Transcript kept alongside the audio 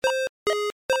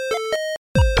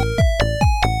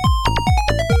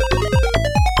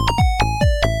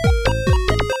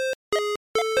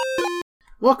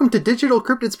Welcome to Digital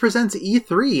Cryptids Presents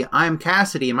E3. I'm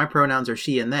Cassidy, and my pronouns are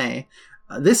she and they.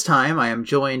 This time, I am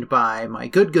joined by my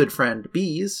good friend,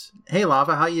 Bees. Hey,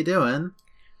 Lava, how you doing?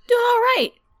 Doing all right.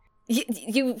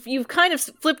 You've kind of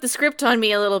flipped the script on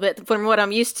me a little bit from what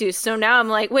I'm used to, so now I'm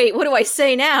like, wait, what do I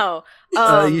say now?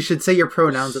 You should say your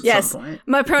pronouns at some point.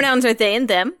 My pronouns are they and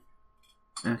them.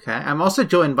 Okay, I'm also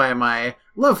joined by my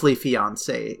lovely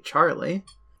fiancé, Charlie.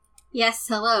 Yes,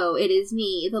 hello, it is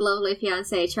me, the lovely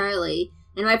fiancé, Charlie,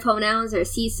 and my pronouns are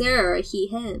she, sir, or he,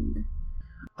 him.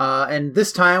 And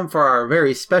this time, for our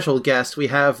very special guest, we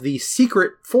have the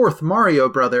secret fourth Mario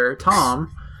brother, Tom.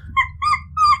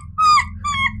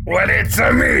 Well, it's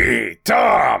me,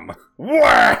 Tom!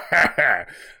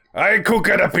 I cook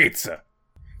at a pizza.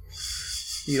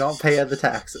 You don't pay the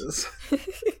taxes.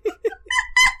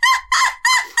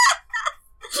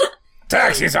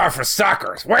 Taxes are for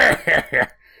suckers.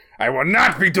 I will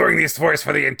not be doing this voice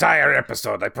for the entire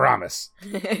episode, I promise.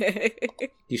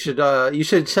 You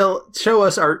should show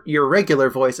us your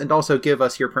regular voice and also give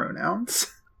us your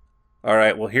pronouns.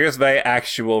 Alright, well here's my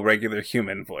actual regular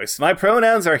human voice. My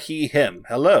pronouns are he, him.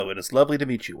 Hello, it is lovely to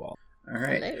meet you all.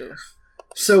 Alright. Hello.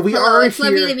 So we Hello, are it's here...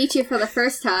 lovely to meet you for the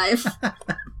first time.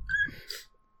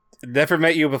 Never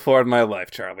met you before in my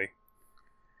life, Charlie.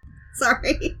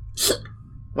 Sorry.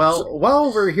 Well,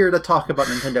 while we're here to talk about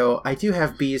Nintendo, I do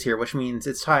have Bees here, which means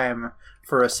it's time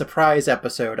for a surprise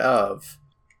episode of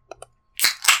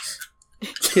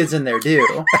Kids in Their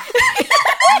Due.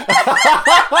 I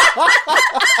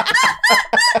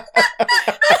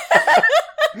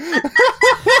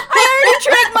already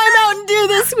drank my Mountain Dew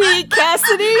this week,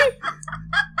 Cassidy!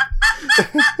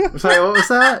 Sorry, what was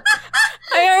that?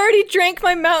 I already drank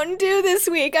my Mountain Dew this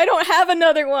week. I don't have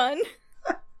another one.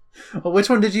 Well, which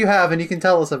one did you have, and you can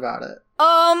tell us about it?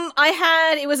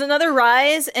 It was another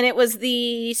Rise, and it was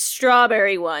the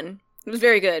strawberry one. It was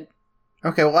very good.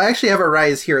 Okay, well, I actually have a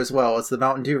Rise here as well. It's the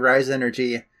Mountain Dew Rise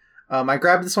Energy. I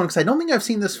grabbed this one because I don't think I've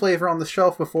seen this flavor on the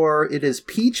shelf before. It is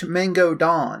Peach Mango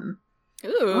Dawn.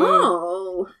 Ooh.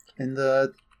 Oh. And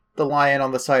the lion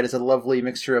on the side is a lovely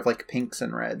mixture of, like, pinks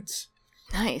and reds.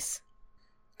 Nice.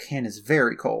 Can is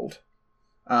very cold.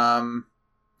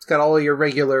 It's got all your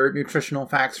regular nutritional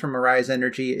facts from Arise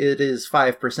Energy. It is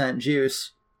 5%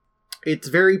 juice. It's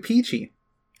very peachy.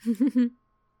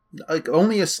 Like,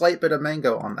 only a slight bit of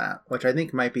mango on that, which I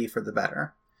think might be for the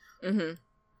better. Mm-hmm.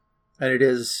 And it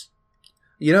is,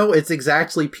 it's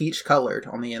exactly peach colored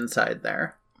on the inside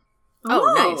there.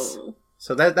 Oh, nice.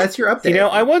 So that's your update.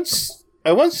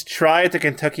 I once tried the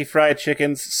Kentucky Fried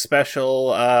Chicken's special,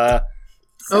 the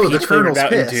peach flavored Colonel's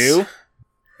Mountain Piss. Dew.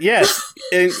 Yes,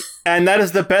 and that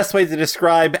is the best way to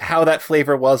describe how that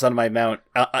flavor was on my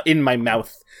in my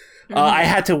mouth. Mm-hmm. I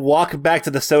had to walk back to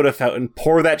the soda fountain,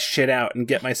 pour that shit out, and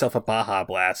get myself a Baja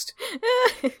Blast.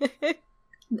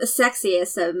 The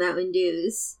sexiest of Mountain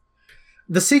Dews.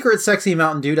 The secret sexy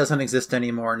Mountain Dew doesn't exist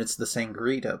anymore, and it's the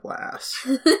Sangrita Blast.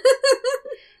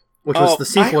 Which was the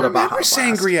sequel to Baja Blast.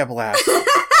 Sangria Blast.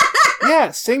 Yeah,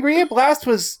 Sangria Blast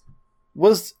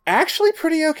was actually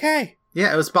pretty okay.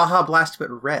 Yeah, it was Baja Blast, but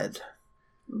red.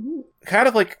 Ooh. Kind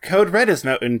of like Code Red is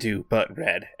Mountain Dew, but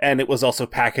red. And it was also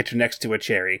packaged next to a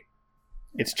cherry.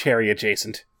 It's cherry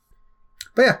adjacent.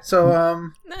 But yeah,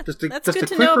 so, just a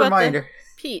quick reminder.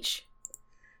 Peach.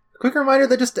 Quick reminder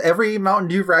that just every Mountain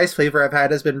Dew Rise flavor I've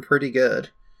had has been pretty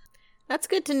good. That's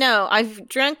good to know. I've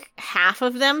drunk half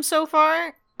of them so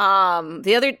far.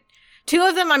 The other two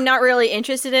of them I'm not really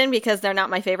interested in because they're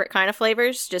not my favorite kind of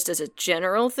flavors, just as a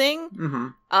general thing. Mm-hmm.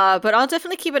 But I'll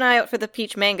definitely keep an eye out for the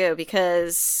peach mango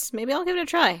because maybe I'll give it a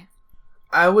try.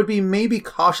 I would be maybe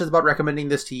cautious about recommending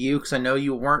this to you because I know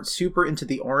you weren't super into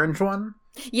the orange one.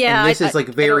 Yeah, and this is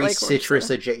very like citrus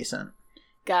adjacent.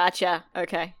 Gotcha.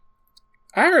 Okay.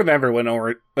 I remember when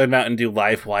Mountain Dew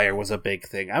Livewire was a big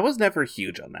thing. I was never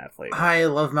huge on that flavor. I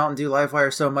love Mountain Dew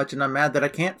Livewire so much, and I'm mad that I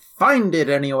can't find it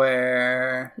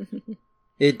anywhere.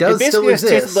 It does still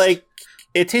exist.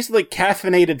 It tasted like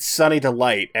caffeinated Sunny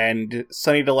Delight, and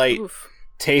Sunny Delight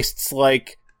tastes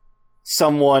like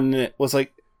someone was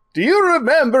like, "Do you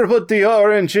remember what the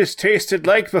oranges tasted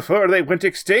like before they went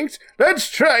extinct?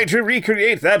 Let's try to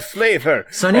recreate that flavor."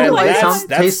 Sunny Delight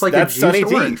tastes like a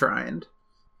juiced orange rind.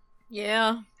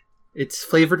 Yeah. It's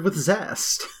flavored with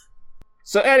zest.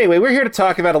 So anyway, we're here to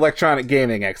talk about Electronic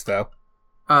Gaming Expo.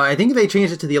 I think they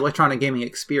changed it to the Electronic Gaming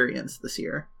Experience this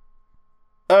year.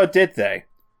 Oh, did they?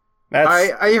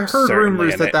 I heard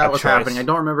rumors that was choice. happening. I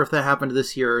don't remember if that happened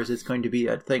this year or is it going to be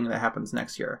a thing that happens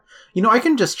next year. I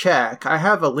can just check. I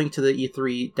have a link to the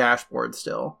E3 dashboard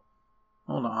still.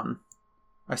 Hold on.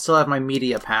 I still have my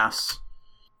media pass.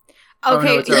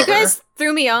 Okay, you guys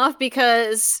threw me off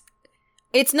because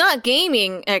It's not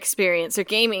gaming experience or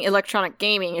electronic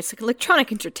gaming. It's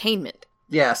electronic entertainment.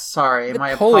 Yes, sorry,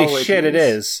 my Holy apologies. shit, it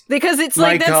is. Because it's My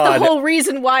like, that's God. the whole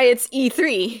reason why it's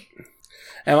E3.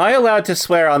 Am I allowed to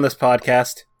swear on this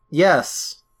podcast?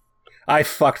 Yes. I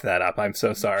fucked that up. I'm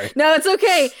so sorry. No, it's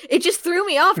okay. It just threw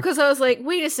me off because I was like,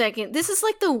 wait a second. This is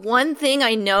like the one thing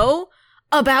I know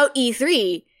about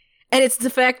E3. And it's the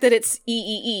fact that it's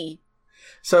EEE.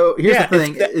 So here's the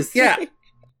thing.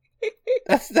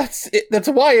 That's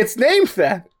why it's named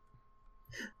that.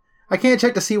 I can't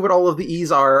check to see what all of the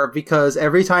E's are because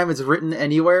every time it's written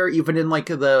anywhere, even in like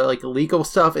the legal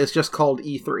stuff, it's just called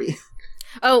E3.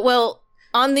 Oh, well,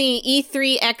 on the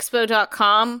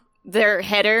E3expo.com, their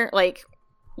header,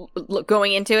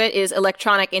 going into it, is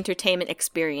Electronic Entertainment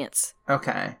Experience.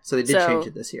 Okay, so they did change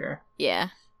it this year. Yeah.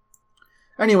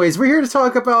 Anyways, we're here to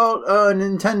talk about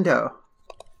Nintendo.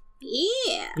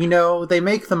 Yeah. You know, they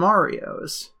make the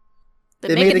Marios. They're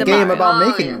They made making a the game Mario. about Oh,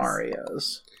 making yes.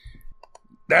 Marios.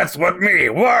 That's what me,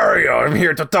 Wario, I'm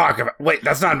here to talk about. Wait,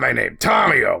 that's not my name.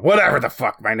 Tomio, whatever the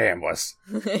fuck my name was.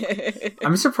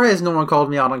 I'm surprised no one called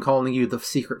me out on calling you the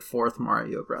secret fourth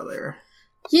Mario brother.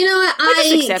 You know what? I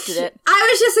just accepted it. I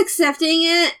was just accepting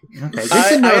it. Okay, good I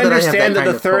to know that I have understand that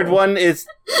kind the of third pull. one is...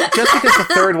 Just because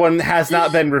the third one has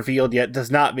not been revealed yet does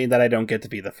not mean that I don't get to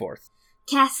be the fourth.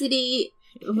 Cassidy,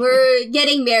 we're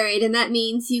getting married, and that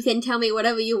means you can tell me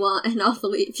whatever you want, and I'll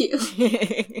believe you.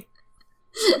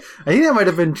 I think that might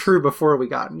have been true before we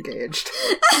got engaged.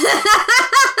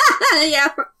 Yeah.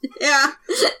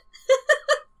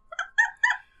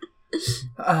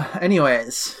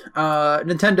 Anyways,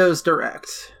 Nintendo's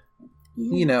Direct.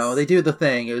 You know, they do the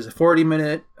thing. It was a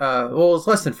 40-minute, well, it was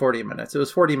less than 40 minutes. It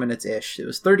was 40 minutes-ish. It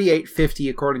was 38.50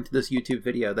 according to this YouTube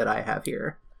video that I have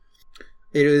here.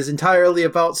 It is entirely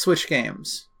about Switch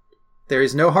games. There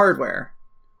is no hardware.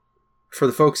 For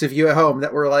the folks of you at home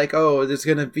that were like, oh, there's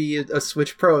going to be a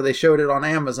Switch Pro. They showed it on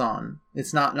Amazon.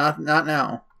 It's not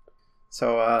now.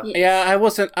 So, Yeah,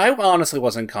 I honestly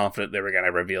wasn't confident they were going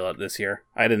to reveal it this year.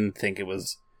 I didn't think it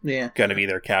was yeah. going to be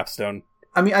their capstone.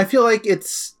 I mean, I feel like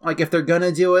it's, like, if they're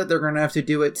gonna do it, they're gonna have to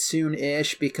do it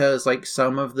soon-ish, because, like,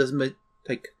 some of the,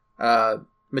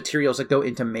 materials that go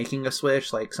into making a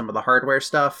Switch, like, some of the hardware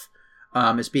stuff,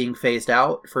 is being phased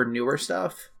out for newer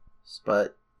stuff.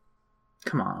 But,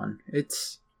 come on.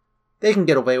 They can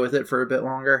get away with it for a bit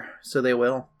longer, so they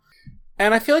will.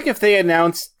 And I feel like if they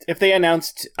announced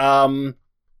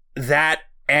that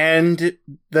and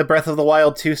the Breath of the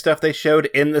Wild 2 stuff they showed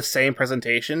in the same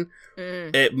presentation,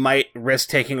 it might risk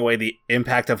taking away the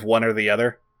impact of one or the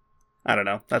other. I don't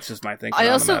know. That's just my thinking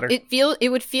on the matter. It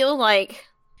would feel like,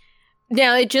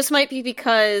 now it just might be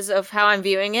because of how I'm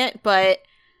viewing it, but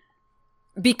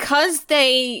because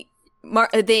they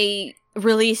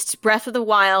released Breath of the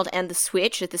Wild and the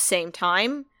Switch at the same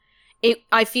time,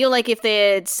 I feel like if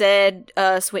they had said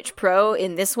Switch Pro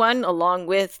in this one along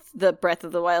with the Breath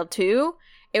of the Wild 2,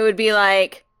 it would be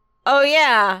like, oh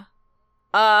yeah,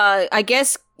 I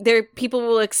guess people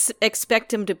will expect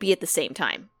them to be at the same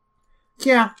time.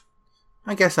 Yeah,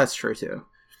 I guess that's true too.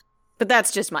 But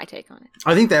that's just my take on it.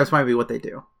 I think that might be what they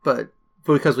do, but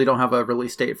because we don't have a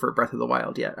release date for Breath of the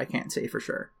Wild yet, I can't say for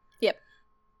sure. Yep.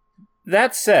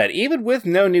 That said, even with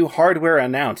no new hardware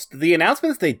announced, the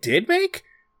announcements they did make,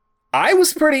 I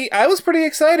was pretty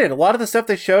excited. A lot of the stuff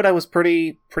they showed, I was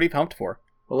pretty pumped for.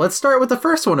 Well, let's start with the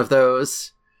first one of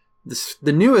those.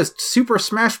 The newest Super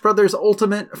Smash Bros.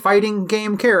 Ultimate fighting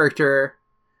game character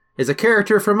is a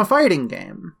character from a fighting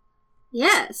game.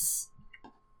 Yes.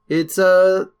 It's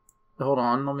hold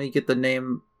on, let me get the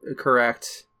name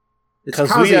correct. It's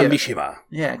Kazuya Mishima.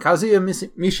 Yeah, Kazuya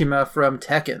Mishima from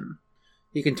Tekken.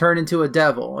 He can turn into a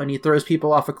devil, and he throws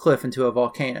people off a cliff into a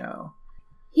volcano.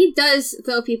 He does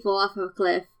throw people off of a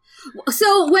cliff.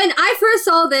 So when I first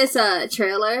saw this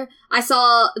trailer, I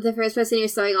saw the first person he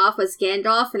was throwing off was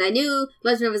Gandalf, and I knew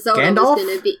Legend of Zelda Gandalf? was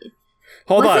going to be...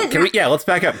 Hold Was on, it let's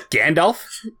back up. Gandalf?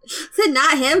 Is it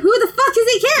not him? Who the fuck is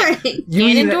he carrying?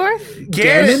 Ganondorf?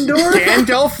 Ganondorf?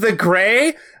 Gandalf the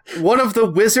Grey? One of the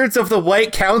wizards of the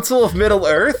White Council of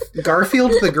Middle-earth?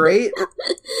 Garfield the Great?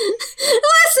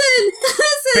 Listen!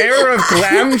 Bearer of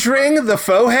Glamdring the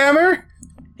Foehammer?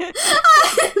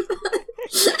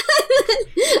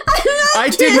 I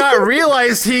did not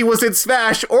realize he was in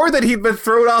Smash or that he'd been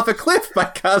thrown off a cliff by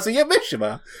Kazuya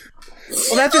Mishima.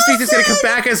 Well, that just means he's going to come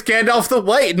back as Gandalf the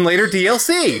White in later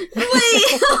DLC.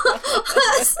 Wait!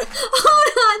 Hold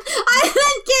on! I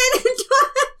meant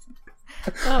Ganondorf!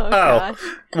 Oh, God.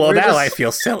 Well, We're now just- I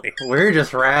feel silly. We're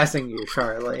just harassing you,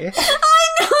 Charlie. I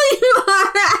know you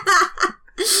are!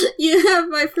 You have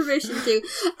my permission to.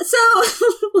 So,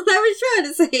 what I was trying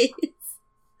to say is,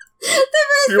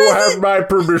 You have my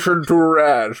permission to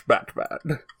razz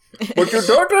Batman. But you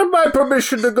don't have my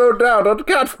permission to go down on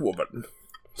Catwoman.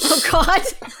 Oh God!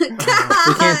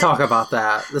 We can't talk about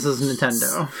that. This is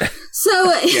Nintendo.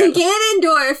 So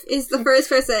Ganondorf is the first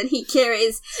person he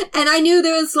carries, and I knew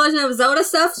there was Legend of Zelda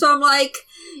stuff, so I'm like,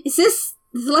 is this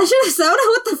Legend of Zelda?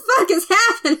 What the fuck is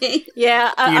happening?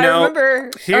 Yeah, I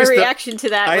remember our reaction to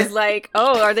that was like,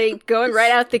 oh, are they going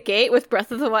right out the gate with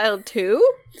Breath of the Wild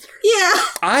 2? Yeah.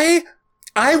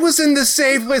 I was in the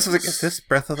same place. I was like, is this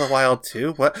Breath of the Wild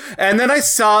 2? What? And then I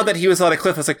saw that he was on a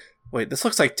cliff. I was like, wait, this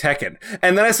looks like Tekken.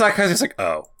 And then I saw Kaiser, I was like,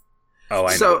 oh,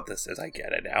 I know what this is. I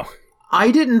get it now.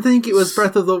 I didn't think it was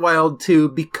Breath of the Wild 2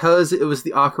 because it was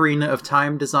the Ocarina of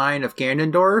Time design of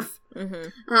Ganondorf. Mm-hmm.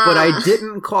 But I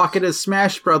didn't clock it as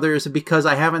Smash Brothers because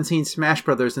I haven't seen Smash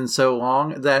Brothers in so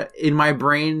long that in my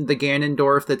brain, the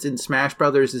Ganondorf that's in Smash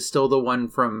Brothers is still the one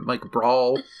from, like,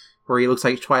 Brawl, where he looks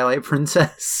like Twilight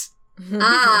Princess.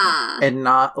 And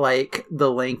not, like,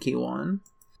 the lanky one.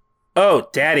 Oh,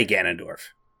 Daddy Ganondorf.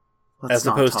 Let's as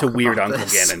opposed to Weird Uncle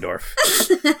this. Ganondorf.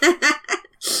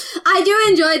 I do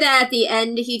enjoy that at the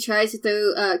end he tries to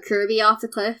throw Kirby off the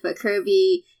cliff, but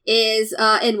Kirby is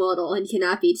immortal and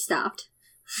cannot be stopped.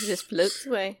 He just floats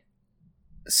away.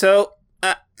 So,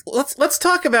 let's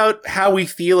talk about how we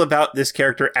feel about this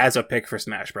character as a pick for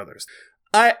Smash Brothers.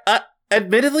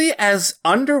 Admittedly, as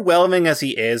underwhelming as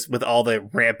he is with all the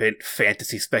rampant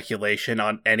fantasy speculation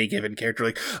on any given character,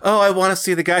 like, oh, I want to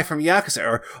see the guy from Yakuza,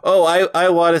 or, oh, I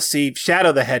want to see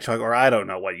Shadow the Hedgehog, or I don't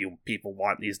know what you people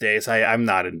want these days. I'm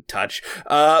not in touch.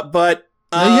 But...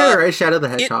 yeah, right, Shadow the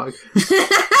Hedgehog.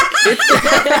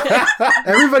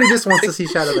 Everybody just wants to see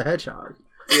Shadow the Hedgehog.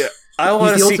 Yeah, I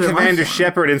want to see Commander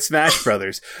Shepard in Smash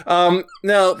Brothers.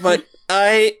 No, but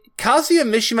Kazuya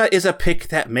Mishima is a pick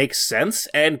that makes sense,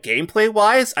 and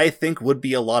gameplay-wise, I think would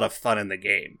be a lot of fun in the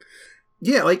game.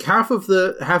 Yeah, like half of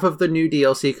the new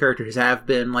DLC characters have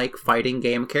been like fighting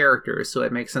game characters, so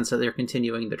it makes sense that they're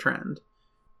continuing the trend.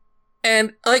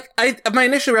 And like, my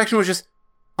initial reaction was just,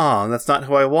 oh, that's not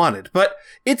who I wanted. But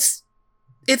it's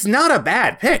not a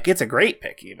bad pick. It's a great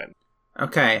pick, even.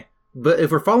 Okay, but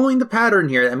if we're following the pattern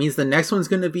here, that means the next one's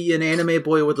going to be an anime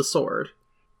boy with a sword.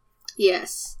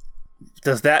 Yes.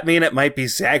 Does that mean it might be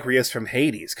Zagreus from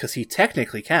Hades? Because he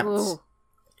technically counts.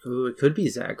 Ooh, it could be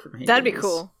Zag from Hades. That'd be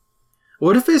cool.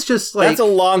 What if it's just like... That's a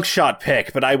long shot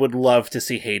pick, but I would love to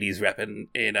see Hades rep in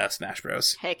Smash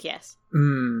Bros. Heck yes.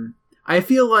 I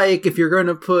feel like if you're going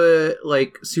to put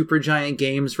like Super Giant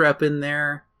Games rep in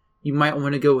there, you might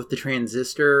want to go with the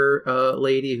Transistor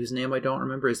lady whose name I don't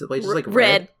remember. Is it like just like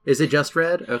Red? Is it just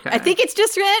Red? Okay. I think it's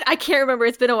just Red. I can't remember.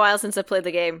 It's been a while since I played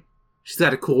the game. She's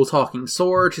got a cool talking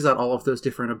sword. She's got all of those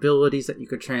different abilities that you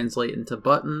could translate into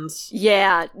buttons.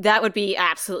 Yeah, that would be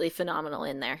absolutely phenomenal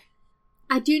in there.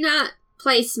 I do not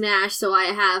play Smash, so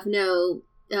I have no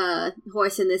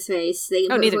horse in this race. They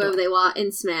can put whoever they want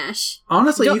in Smash.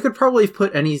 Honestly, you could probably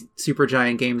put any Super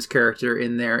Giant Games character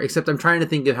in there, except I'm trying to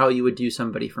think of how you would do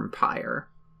somebody from Pyre.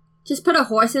 Just put a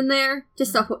horse in there.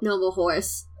 Just a noble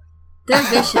horse. They're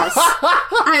vicious.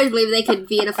 I would believe they could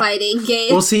be in a fighting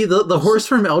game. Well, see, the horse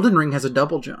from Elden Ring has a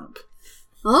double jump.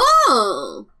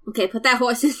 Oh! Okay, put that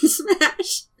horse in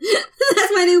Smash.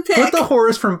 That's my new pick. Put the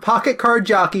horse from Pocket Card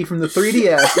Jockey from the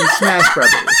 3DS in Smash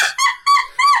Brothers.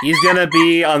 He's gonna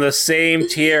be on the same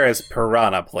tier as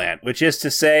Piranha Plant, which is to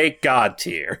say, God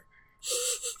tier.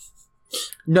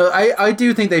 No, I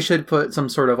do think they should put some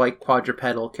sort of, like,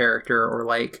 quadrupedal character or,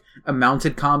 like, a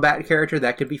mounted combat character.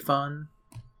 That could be fun.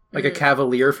 Like a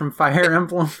Cavalier from Fire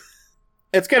Emblem.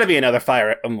 It's gonna be another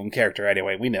Fire Emblem character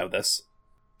anyway, we know this.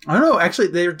 I don't know, actually,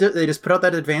 they just put out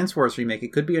that Advance Wars remake.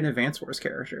 It could be an Advance Wars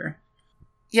character.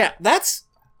 Yeah, that's...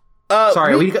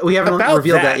 Sorry, we haven't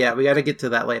revealed that yet. We gotta get to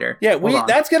that later. Yeah,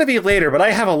 that's gonna be later, but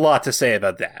I have a lot to say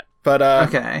about that. But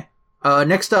okay.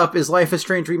 Next up is Life is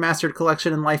Strange Remastered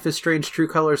Collection and Life is Strange True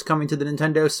Colors coming to the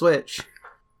Nintendo Switch.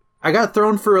 I got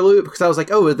thrown for a loop because I was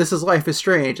like, oh, this is Life is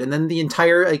Strange. And then the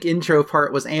entire like intro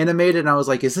part was animated, and I was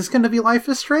like, is this going to be Life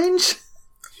is Strange?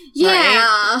 Yeah.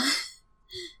 Right.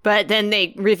 But then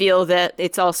they reveal that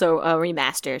it's also a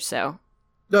remaster, so...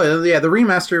 Oh, yeah, the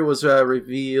remaster was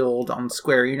revealed on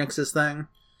Square Enix's thing.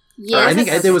 Yeah, I think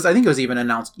it was even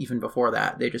announced even before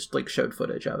that. They just like showed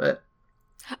footage of it.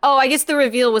 Oh, I guess the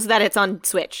reveal was that it's on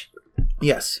Switch.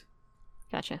 Yes.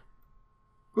 Gotcha.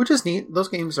 Which is neat. Those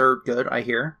games are good, I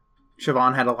hear.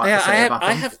 Siobhan had a lot to say about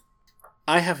them.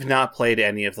 I have not played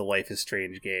any of the Life is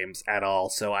Strange games at all,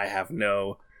 so I have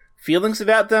no feelings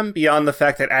about them beyond the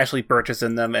fact that Ashley Birch is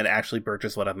in them, and Ashley Birch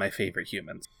is one of my favorite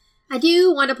humans. I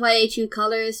do want to play True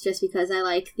Colors just because I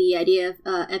like the idea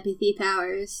of empathy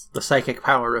powers. The psychic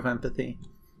power of empathy.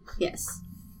 Yes.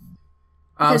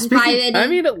 Because if I didn't- I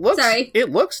mean, it Sorry.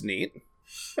 looks neat.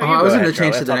 I was going to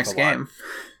change to the next game.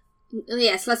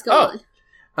 Yes, let's go on.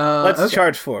 Let's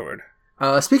charge forward.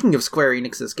 Speaking of Square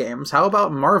Enix's games, how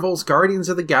about Marvel's Guardians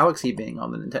of the Galaxy being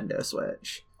on the Nintendo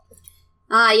Switch?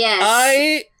 Ah,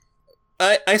 yes.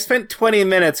 I spent 20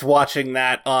 minutes watching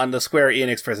that on the Square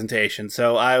Enix presentation,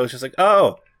 so I was just like,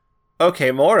 oh,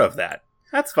 okay, more of that.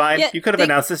 That's fine. Yeah, you could have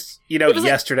announced this,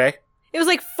 yesterday. It was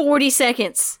like 40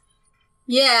 seconds.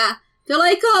 Yeah. They're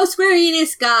like, oh, Square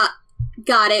Enix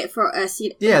got it for us.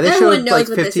 Yeah, they Everyone showed knows like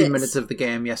what this 15 is. minutes of the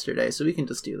game yesterday, so we can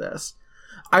just do this.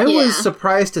 I was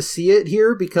surprised to see it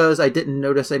here because I didn't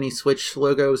notice any Switch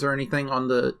logos or anything on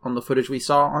the footage we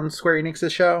saw on Square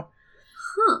Enix's show.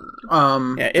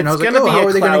 Huh. Yeah, and I was like, gonna be how a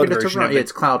are they going cloud to get it to version run? of it. Yeah,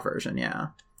 it's cloud version, yeah.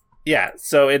 Yeah,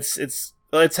 so it's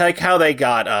like how they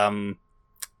got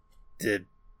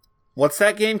what's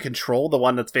that game? Control, the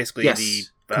one that's basically the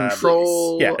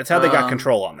Control. Yeah, it's how they got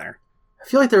Control on there. I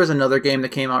feel like there was another game that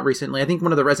came out recently. I think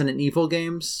one of the Resident Evil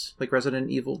games, like Resident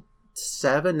Evil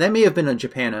 7. That may have been a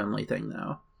Japan only thing,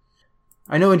 though.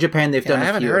 I know in Japan they've done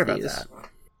a few of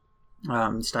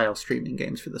these style streaming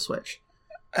games for the Switch.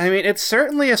 I mean, it's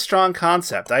certainly a strong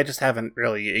concept. I just haven't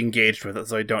really engaged with it,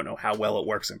 so I don't know how well it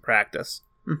works in practice.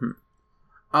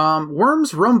 Mm-hmm.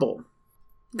 Worms Rumble.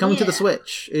 Coming to the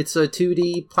Switch. It's a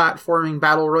 2D platforming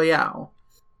battle royale.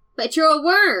 But you're a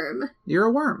worm. You're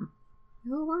a worm.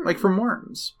 You're a worm. Like from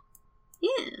Worms.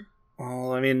 Yeah.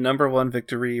 Well, I mean, number one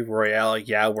victory royale.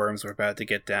 Yeah, Worms, we're about to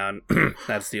get down.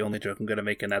 That's the only joke I'm going to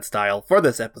make in that style for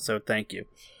this episode. Thank you.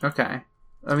 Okay.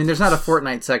 I mean, there's not a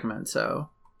Fortnite segment, so...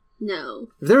 No.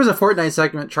 If there was a Fortnite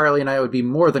segment, Charlie and I would be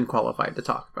more than qualified to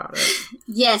talk about it.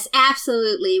 Yes,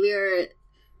 absolutely. We were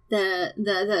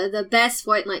the best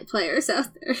Fortnite players out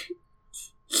there.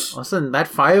 Listen, that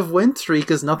 5-win streak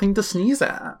is nothing to sneeze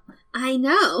at. I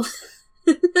know.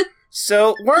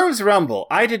 So, Worms Rumble.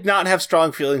 I did not have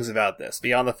strong feelings about this,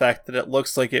 beyond the fact that it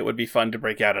looks like it would be fun to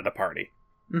break out at a party.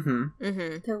 Mm-hmm.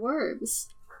 Mm-hmm. They're worms.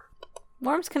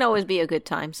 Worms can always be a good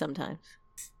time sometimes.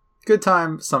 Good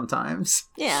time sometimes.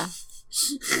 Yeah.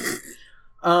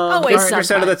 Always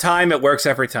 30% of the time, it works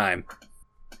every time.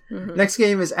 Mm-hmm. Next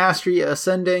game is Astria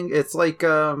Ascending. It's like,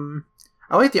 I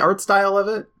like the art style of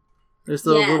it. There's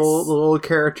the little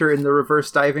character in the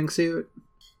reverse diving suit.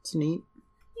 It's neat.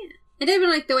 Yeah. I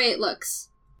didn't like the way it looks.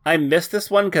 I missed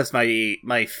this one because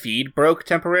my feed broke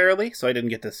temporarily, so I didn't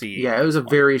get to see. Yeah, it was a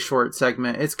very short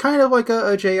segment. It's kind of like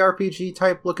a JRPG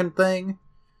type looking thing.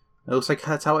 It looks like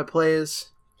that's how it plays.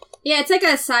 Yeah, it's like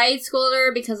a side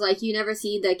scroller because like you never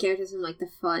see the characters from like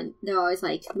the front. They're always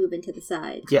like moving to the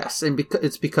side. Yes, and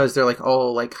it's because they're like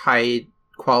all like high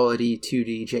quality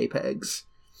 2D JPEGs.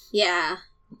 Yeah.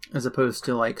 As opposed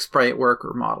to like sprite work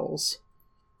or models.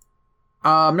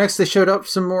 Next they showed up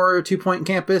some more 2 Point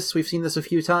Campus. We've seen this a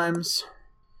few times.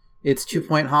 It's 2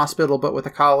 Point Hospital but with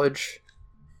a college.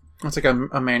 It's like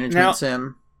a management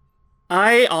sim.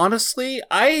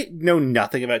 I know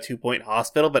nothing about 2 Point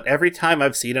Hospital, but every time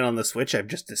I've seen it on the Switch, I've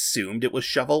just assumed it was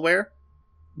shovelware.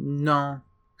 No.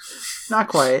 Not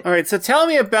quite. Alright, so tell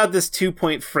me about this 2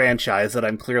 Point franchise that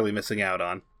I'm clearly missing out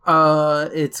on.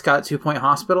 It's got 2 Point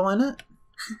Hospital in it.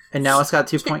 And now it's got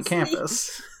 2 Point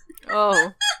Campus.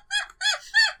 Oh.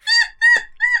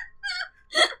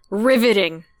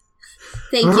 Riveting.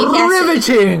 Thank you,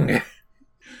 Cassie. Riveting!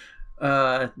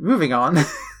 Moving on.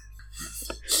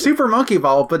 Super Monkey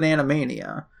Ball Banana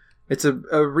Mania. It's a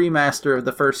remaster of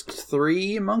the first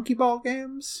 3 Monkey Ball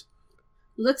games.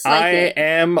 Looks like it. I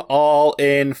am all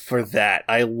in for that.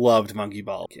 I loved Monkey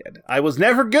Ball Kid. I was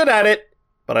never good at it,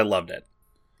 but I loved it.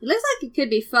 It looks like it could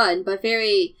be fun, but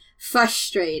very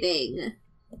frustrating.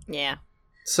 Yeah.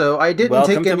 So I didn't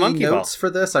Welcome take to any Monkey notes Ball. for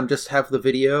this. I just have the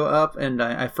video up, and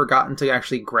I've forgotten to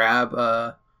actually grab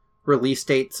release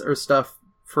dates or stuff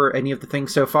for any of the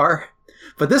things so far.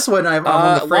 But this one, I'm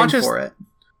on the frame for it.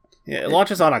 Yeah, it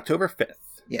launches on October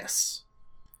 5th. Yes.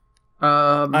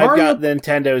 I've got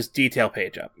Nintendo's detail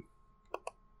page up.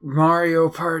 Mario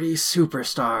Party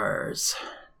Superstars.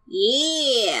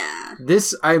 Yeah.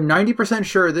 This, I'm 90%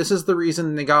 sure this is the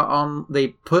reason they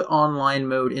put online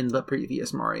mode in the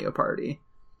previous Mario Party.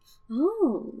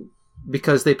 Oh.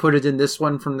 Because they put it in this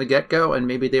one from the get-go, and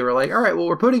maybe they were like, alright, well,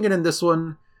 we're putting it in this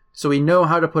one, so we know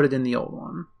how to put it in the old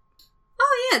one.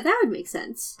 Oh, yeah, that would make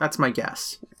sense. That's my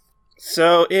guess.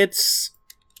 So it's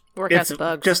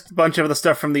bugs. just a bunch of the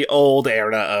stuff from the old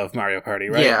era of Mario Party,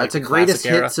 right? Yeah, Like it's a the greatest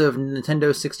classic era. hits of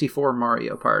Nintendo 64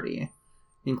 Mario Party,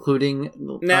 including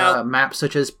Now- maps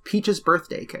such as Peach's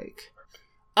Birthday Cake.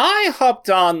 I hopped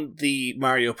on the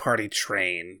Mario Party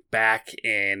train back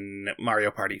in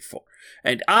Mario Party 4.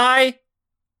 And I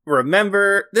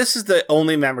remember, this is the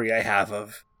only memory I have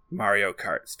of Mario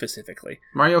Kart specifically.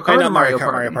 Mario Kart. Not Mario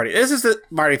Kart. Mario Party. This is the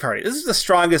Mario Party. This is the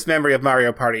strongest memory of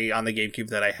Mario Party on the GameCube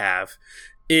that I have.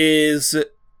 Is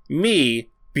me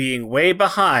being way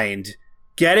behind,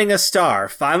 getting a star,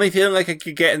 finally feeling like I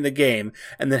could get in the game,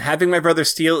 and then having my brother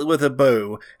steal it with a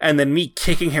bow, and then me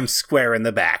kicking him square in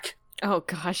the back. Oh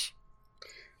gosh.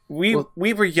 We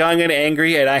were young and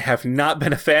angry, and I have not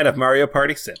been a fan of Mario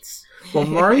Party since. Well,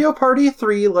 Mario Party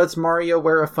 3 lets Mario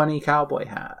wear a funny cowboy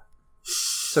hat.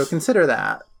 So consider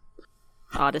that.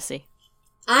 Odyssey.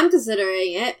 I'm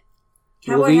considering it.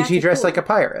 Luigi dressed like a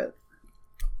pirate.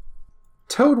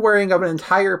 Toad wearing an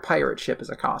entire pirate ship as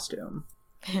a costume.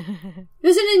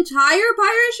 There's an entire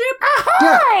pirate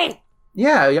ship?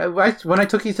 Yeah, when I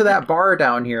took you to that bar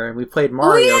down here and we played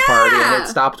Mario Party and it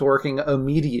stopped working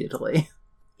immediately.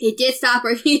 It did stop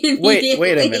working immediately.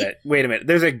 Wait a minute.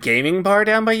 There's a gaming bar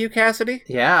down by you, Cassidy?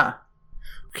 Yeah.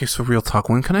 Okay, so real talk,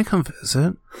 when can I come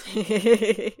visit?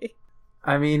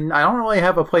 I mean, I don't really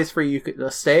have a place for you to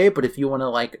stay, but if you want to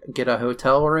like get a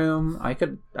hotel room, I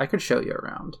could show you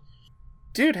around.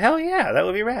 Dude, hell yeah, that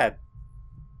would be rad.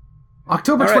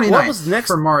 October 29th what was next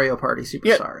for Mario Party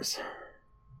Superstars.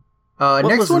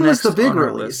 Next one was the big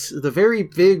release, the very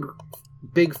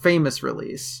big famous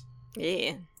release.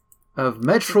 Yeah. Of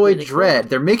Metroid really Dread. Cool.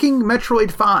 They're making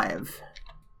Metroid 5.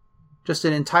 Just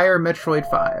an entire Metroid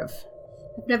 5.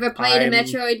 I've never played a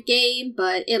Metroid game,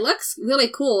 but it looks really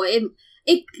cool.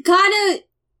 It kind of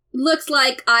looks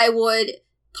like I would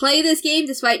play this game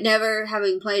despite never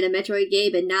having played a Metroid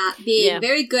game and not being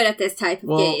very good at this type of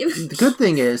game. The good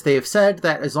thing is they have said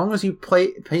that as long as you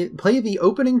play the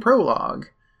opening prologue,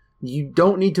 you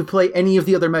don't need to play any of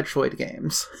the other Metroid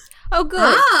games. Oh, good.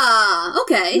 Ah,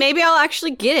 okay. Maybe I'll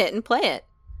actually get it and play it.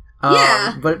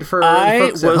 Yeah. But for I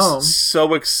folks at home, was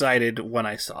so excited when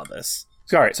I saw this.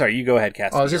 Sorry, you go ahead,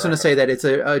 Cassidy. I was just going to say that it's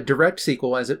a direct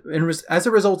sequel. As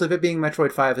a result of it being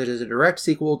Metroid 5, it is a direct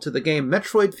sequel to the game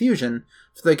Metroid Fusion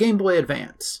for the Game Boy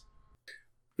Advance.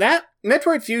 That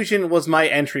Metroid Fusion was my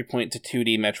entry point to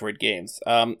 2D Metroid games.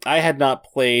 I had not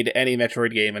played any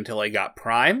Metroid game until I got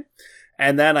Prime.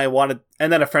 And then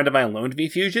a friend of mine loaned me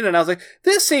Fusion, and I was like,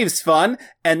 this seems fun.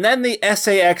 And then the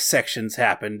SAX sections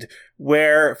happened,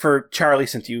 where, for Charlie,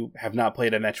 since you have not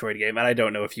played a Metroid game, and I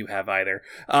don't know if you have either,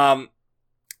 I'm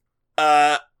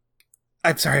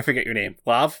sorry, I forget your name.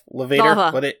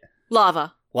 Levator?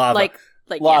 Lava. Lava.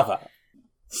 Like lava.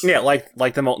 Yeah,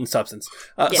 like the molten substance.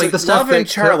 Like the stuff that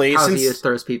Charlie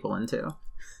throws people into.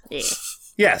 Yeah.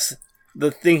 Yes, the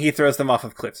thing he throws them off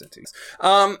of cliffs into.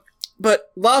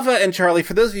 But Lava and Charlie,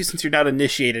 for those of you since you're not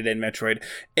initiated in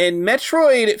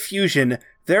Metroid Fusion,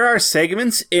 there are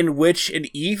segments in which an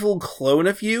evil clone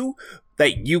of you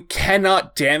that you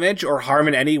cannot damage or harm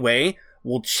in any way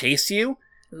will chase you.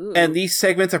 Ooh. And these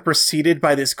segments are preceded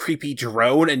by this creepy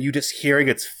drone and you just hearing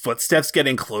its footsteps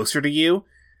getting closer to you.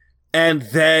 And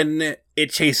then it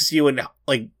chases you and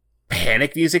like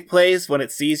panic music plays when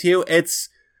it sees you. It's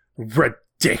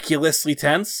ridiculously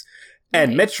tense.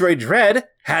 And Metroid Dread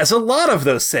has a lot of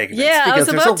those segments because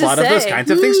there's a lot of those kinds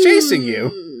of things chasing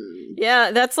you.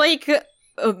 Yeah, that's like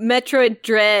Metroid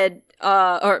Dread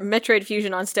or Metroid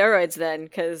Fusion on steroids then,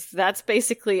 because that's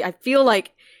basically, I feel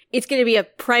like it's going to be a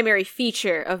primary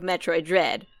feature of Metroid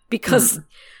Dread because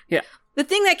the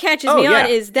thing that catches me on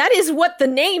is that is what the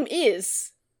name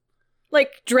is.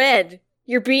 Like Dread,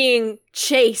 you're being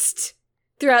chased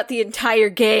throughout the entire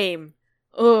game.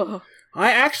 Ugh.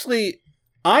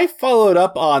 I followed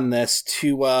up on this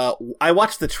to, I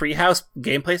watched the Treehouse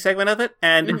gameplay segment of it,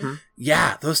 and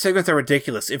those segments are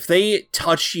ridiculous. If they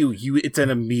touch you, it's an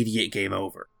immediate game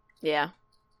over. Yeah.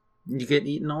 You get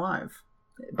eaten alive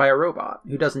by a robot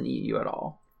who doesn't eat you at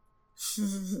all.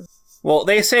 Well,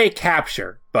 they say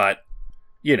capture, but,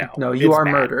 you know. No, you are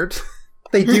murdered.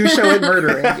 They do show it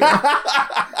murdering you.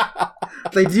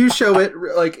 They do show it,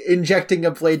 like, injecting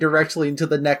a blade directly into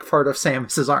the neck part of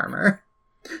Samus's armor.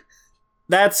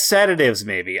 That's sedatives,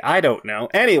 maybe. I don't know.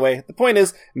 Anyway, the point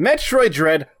is, Metroid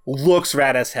Dread looks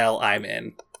rad as hell. I'm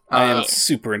in. I am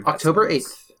super invested. October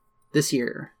 8th, this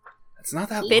year. It's not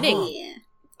that fitting.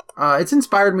 long. It's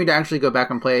inspired me to actually go back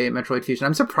and play Metroid Fusion.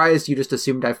 I'm surprised you just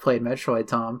assumed I've played Metroid,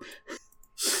 Tom.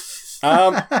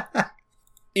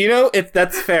 You know,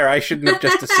 that's fair. I shouldn't have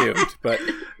just assumed, but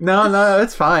no,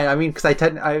 it's fine. I mean, because I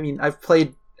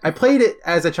played it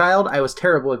as a child. I was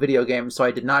terrible at video games, so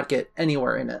I did not get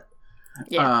anywhere in it.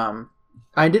 Yeah.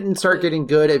 I didn't start getting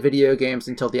good at video games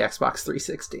until the Xbox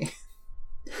 360.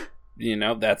 You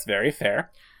know, that's very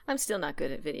fair. I'm still not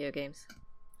good at video games.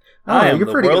 I am you're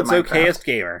the pretty world's good at Minecraft. okayest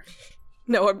gamer.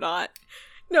 No, I'm not.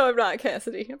 No, I'm not,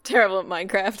 Cassidy. I'm terrible at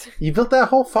Minecraft. You built that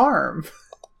whole farm.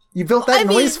 You built that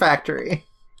noise factory.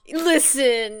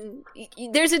 Listen,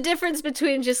 there's a difference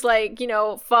between just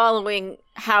following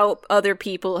how other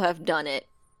people have done it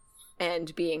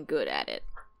and being good at it.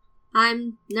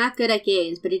 I'm not good at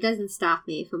games, but it doesn't stop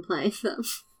me from playing them.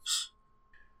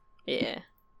 Yeah.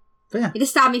 Yeah. It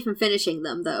just stopped me from finishing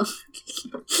them, though.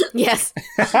 Yes.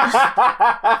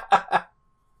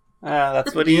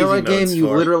 That's what you know easy what game mode's you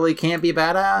for. literally can't be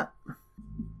bad at?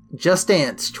 Just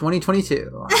Dance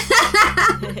 2022.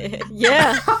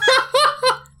 Yeah.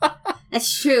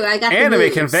 That's true. I got the Anime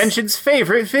moves. Convention's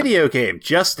favorite video game,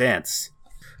 Just Dance.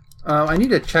 I need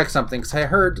to check something because I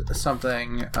heard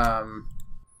something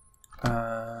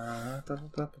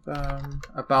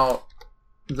about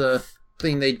the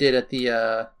thing they did at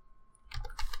the.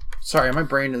 Sorry, my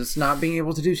brain is not being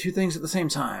able to do two things at the same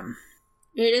time.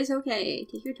 It is okay.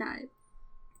 Take your time.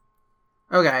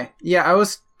 Okay, yeah, I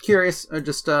was curious,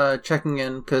 just checking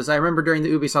in because I remember during the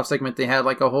Ubisoft segment they had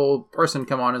a whole person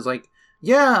come on and was like,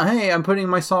 "Yeah, hey, I'm putting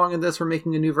my song in this. We're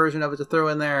making a new version of it to throw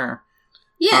in there."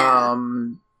 Yeah.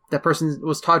 That person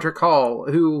was Todrick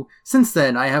Hall, who, since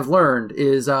then, I have learned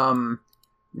is,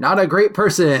 not a great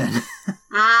person.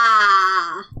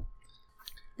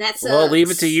 That sucks. Well,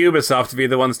 leave it to Ubisoft to be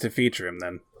the ones to feature him,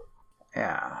 then.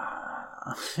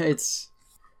 Yeah. It's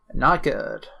not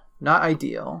good. Not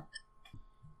ideal.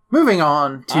 Moving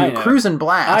on to Cruisin'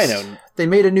 Blast. I know. They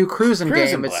made a new Cruisin'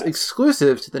 Cruisin' game. Blast. It's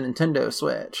exclusive to the Nintendo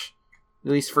Switch.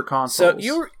 At least for consoles.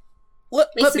 So, let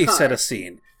me set a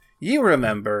scene. You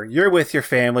remember, you're with your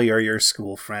family or your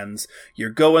school friends.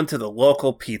 You're going to the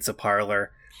local pizza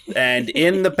parlor. And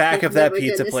in the back of that I've never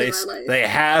pizza done this in place, my life. they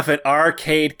have an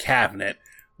arcade cabinet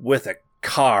with a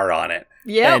car on it.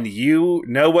 Yeah. And you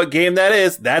know what game that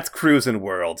is? That's Cruisin'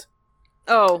 World.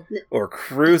 Oh. Or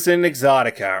Cruisin'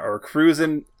 Exotica. Or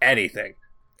Cruisin' anything.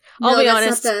 I'll be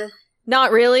that's honest.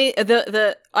 Not really.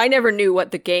 I never knew what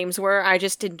the games were. I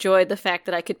just enjoyed the fact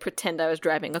that I could pretend I was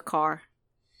driving a car.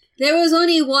 There was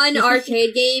only one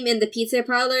arcade game in the pizza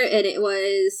parlor, and it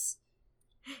was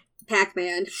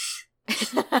Pac-Man.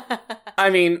 I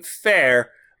mean, fair.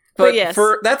 But yes.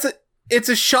 It's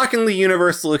a shockingly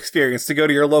universal experience to go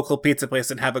to your local pizza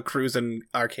place and have a Cruisin'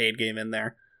 arcade game in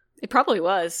there. It probably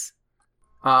was.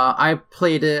 I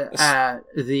played it at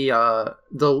the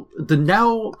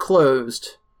now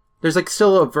closed. There's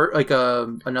still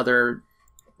another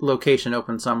location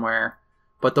open somewhere,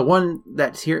 but the one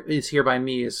that's here by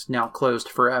me is now closed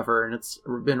forever, and it's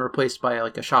been replaced by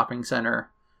a shopping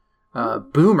center,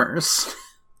 Boomers,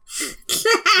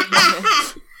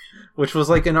 which was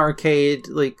an arcade.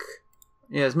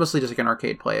 It's mostly just an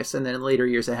arcade place, and then in later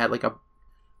years it had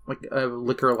a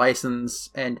liquor license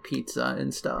and pizza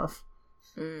and stuff.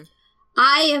 Mm.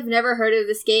 I have never heard of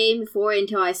this game before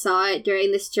until I saw it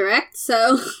during this direct,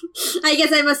 so I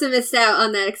guess I must have missed out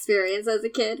on that experience as a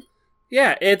kid.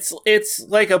 Yeah, it's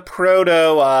like a proto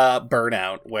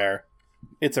Burnout, where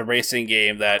it's a racing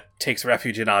game that takes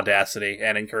refuge in audacity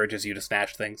and encourages you to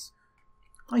smash things.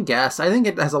 I guess. I think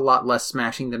it has a lot less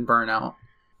smashing than Burnout.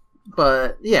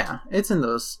 But yeah, it's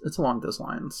along those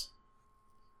lines.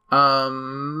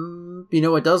 You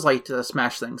know what does like to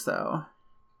smash things though?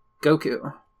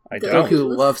 Goku. I don't.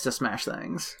 Goku loves to smash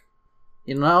things.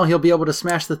 He'll be able to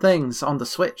smash the things on the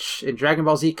Switch in Dragon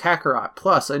Ball Z Kakarot,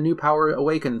 plus a new Power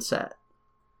Awakened set.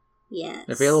 Yes.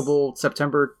 Available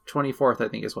September 24th, I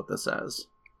think is what this says.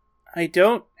 I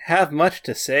don't have much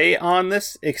to say on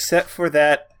this, except for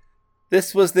that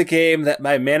this was the game that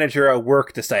my manager at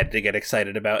work decided to get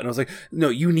excited about. And I was like, no,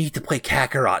 you need to play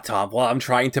Kakarot, Tom, while I'm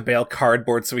trying to bale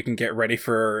cardboard so we can get ready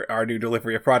for our new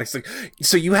delivery of products.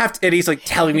 So you have to, and he's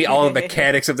telling me all the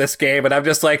mechanics of this game. And I'm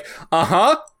just like,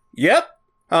 yep,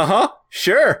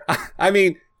 sure. I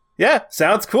mean, yeah,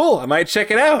 sounds cool. I might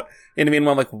check it out. And I mean,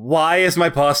 I'm like, why is my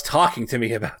boss talking to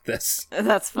me about this?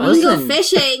 That's fun. You can go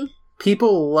fishing.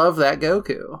 People love that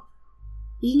Goku.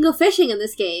 You can go fishing in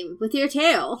this game with your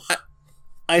tail.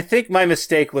 I think my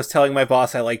mistake was telling my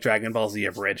boss I like Dragon Ball Z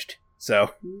Abridged.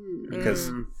 So,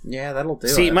 because yeah, that'll do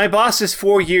see, it. my boss is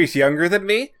 4 years younger than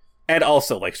me and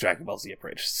also likes Dragon Ball Z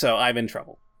Abridged. So I'm in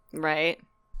trouble. Right.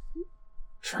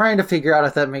 Trying to figure out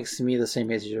if that makes me the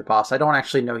same age as your boss. I don't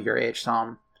actually know your age,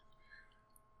 Tom.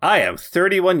 I am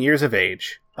 31 years of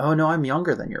age. Oh no, I'm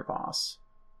younger than your boss.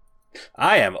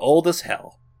 I am old as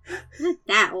hell. Not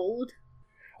that old.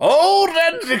 Old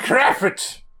and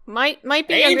decrepit. Might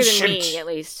be younger than me, at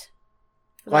least.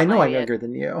 Well, I know I'm younger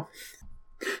than you.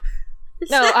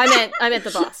 No, I meant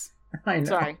the boss. I know.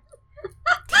 Sorry.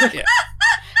 Yeah.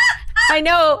 I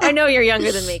know you're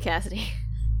younger than me, Cassidy.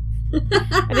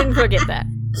 I didn't forget that.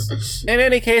 In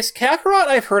any case, Kakarot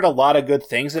I've heard a lot of good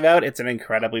things about. It's an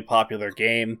incredibly popular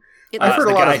game. I've heard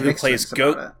a lot of who mixed plays things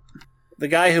about it. The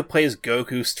guy who plays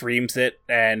Goku streams it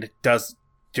and does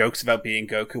jokes about being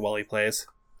Goku while he plays.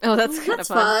 Oh, that's kind of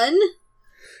fun.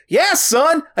 Yeah,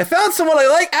 son! I found someone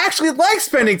I actually like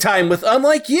spending time with,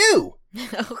 unlike you!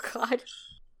 Oh, God.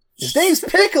 His name's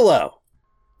Piccolo!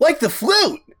 Like the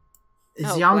flute! Is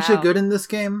Yamcha wow. good in this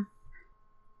game?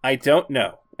 I don't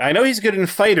know. I know he's good in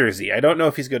Fighter Z. I don't know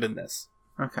if he's good in this.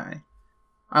 Okay.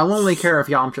 I'll only care if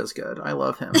Yamcha's good. I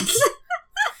love him.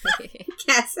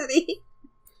 Cassidy.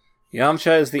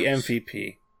 Yamcha is the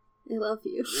MVP. I love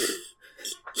you.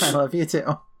 I love you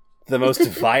too. The most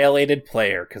violated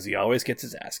player, because he always gets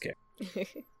his ass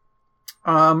kicked.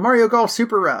 Mario Golf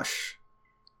Super Rush.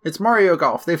 It's Mario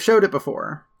Golf. They've showed it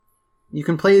before. You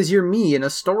can play as your Mii in a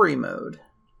story mode.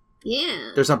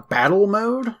 Yeah. There's a battle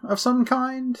mode of some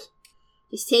kind.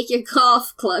 Just take your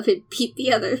golf club and beat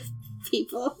the other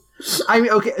people. I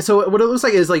mean, okay, so what it looks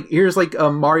like is here's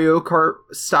a Mario Kart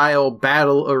style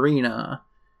battle arena.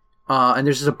 And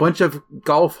there's just a bunch of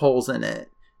golf holes in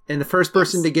it. And the first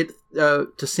person to get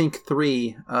to sink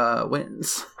 3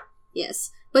 wins.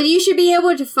 Yes. But you should be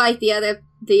able to fight the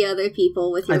other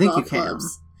people with your golf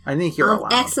clubs. I think you're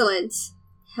allowed. Excellent.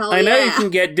 Hell I know yeah. you can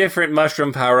get different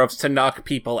mushroom power-ups to knock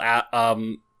people out,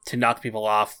 to knock people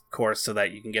off course so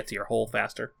that you can get to your hole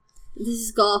faster. This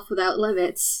is golf without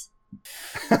limits.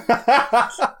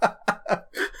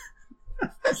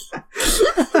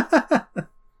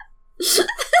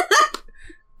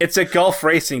 It's a golf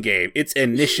racing game. It's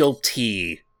Initial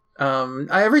T.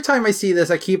 Every time I see this,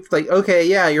 I keep okay,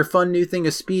 yeah, your fun new thing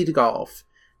is speed golf.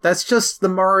 That's just the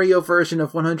Mario version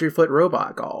of 100-foot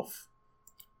robot golf.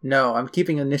 No, I'm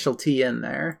keeping Initial T in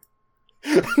there.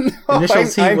 Initial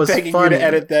T was begging funny. You to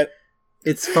edit that.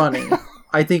 It's funny.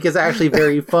 I think it's actually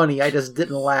very funny. I just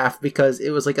didn't laugh because it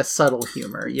was a subtle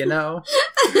humor, you know?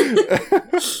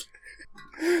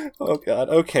 Oh god,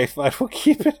 okay, fine, we'll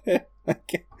keep it in.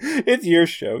 Okay. It's your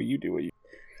show, you do what you...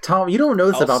 Tom, you don't know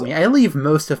this Also- about me. I leave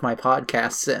most of my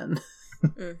podcasts in.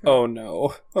 Oh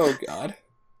no. Oh god.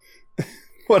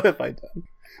 What have I done?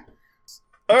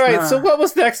 Alright, so what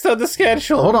was next on the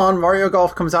schedule? Hold on, Mario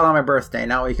Golf comes out on my birthday.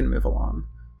 Now we can move along.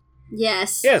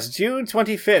 Yes. Yes, June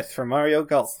 25th for Mario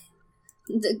Golf.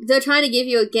 They're trying to give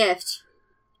you a gift.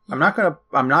 I'm not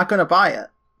gonna buy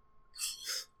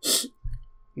it.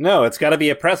 No, it's gotta be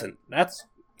a present.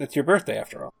 It's your birthday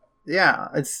after all. Yeah,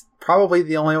 it's probably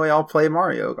the only way I'll play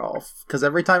Mario Golf. Because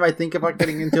every time I think about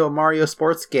getting into a Mario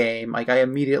sports game, I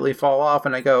immediately fall off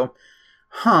and I go,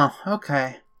 huh,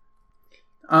 okay.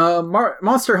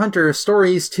 Monster Hunter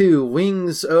Stories 2,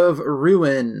 Wings of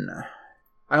Ruin.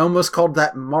 I almost called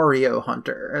that Mario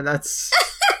Hunter, and that's...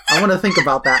 I want to think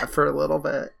about that for a little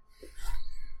bit.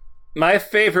 My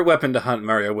favorite weapon to hunt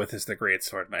Mario with is the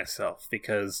Greatsword myself,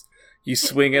 because you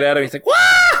swing it at him, he's like,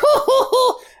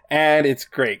 wow! And it's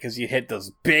great, because you hit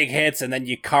those big hits, and then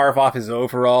you carve off his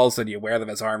overalls, and you wear them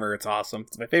as armor. It's awesome.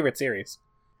 It's my favorite series.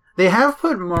 They have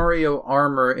put Mario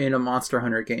armor in a Monster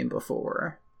Hunter game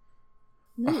before.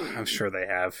 Oh, I'm sure they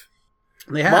have.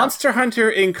 They have. Monster Hunter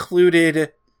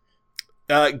included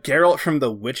Geralt from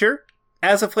The Witcher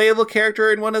as a playable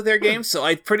character in one of their games, so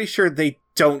I'm pretty sure they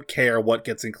don't care what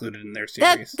gets included in their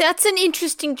series. That's an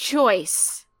interesting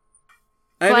choice.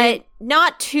 I mean,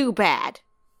 not too bad.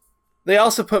 they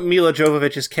also put Mila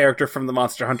Jovovich's character from the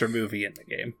Monster Hunter movie in the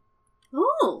game.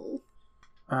 Oh.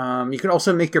 You can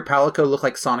also make your Palico look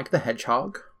like Sonic the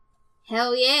Hedgehog.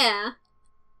 Hell yeah.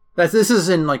 This is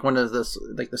in one of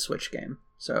the Switch game.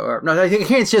 So no, I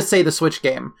can't just say the Switch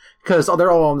game because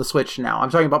they're all on the Switch now. I'm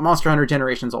talking about Monster Hunter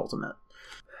Generations Ultimate.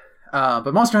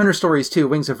 But Monster Hunter Stories 2,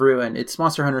 Wings of Ruin. It's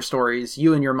Monster Hunter Stories.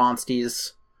 You and your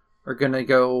monsties are gonna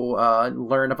go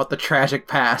learn about the tragic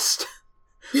past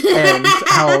and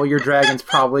how your dragon's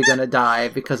probably gonna die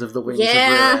because of the Wings of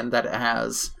Ruin that it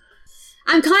has.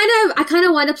 I kind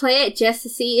of want to play it just to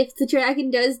see if the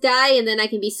dragon does die, and then I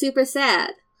can be super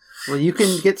sad. Well, you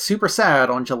can get super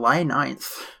sad on July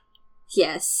 9th.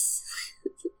 Yes.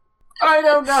 I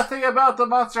know nothing about the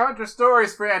Monster Hunter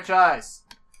Stories franchise.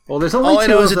 Well, there's only All I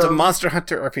two know of is it's a them. Monster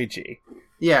Hunter RPG.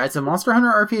 Yeah, it's a Monster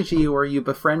Hunter RPG where you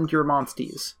befriend your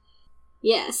monsties.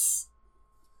 Yes.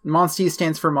 Monsties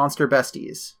stands for Monster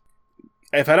Besties.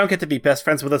 If I don't get to be best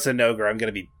friends with a Zinogre, I'm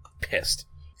gonna be pissed.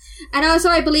 And also,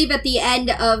 I believe at the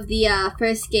end of the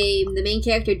first game, the main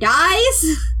character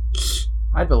dies.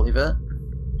 I'd believe it.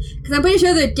 Because I'm pretty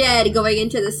sure they're dead going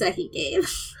into the second game.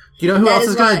 Do you know who That else is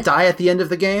is going why- to die at the end of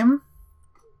the game?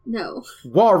 No.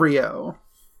 Wario.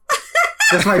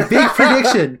 That's my big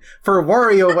prediction for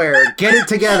WarioWare. Get it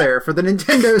together for the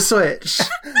Nintendo Switch.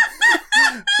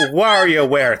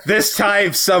 WarioWare, this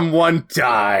time someone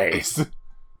dies.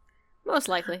 Most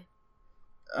likely.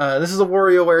 This is a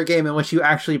WarioWare game in which you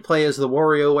actually play as the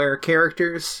WarioWare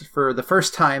characters for the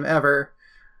first time ever.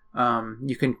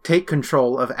 You can take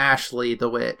control of Ashley the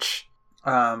Witch.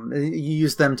 You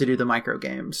use them to do the micro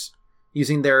games.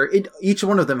 Using each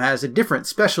one of them has a different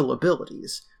special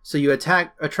abilities. So you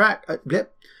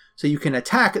so you can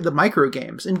attack the micro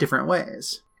games in different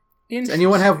ways. Does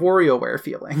anyone have WarioWare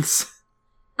feelings?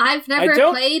 I've never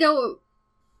played a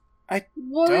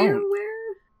WarioWare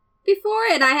before,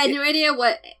 and I had no idea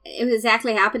what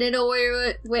exactly happened in a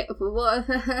WarioWare.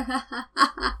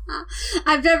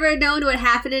 I've never known what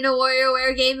happened in a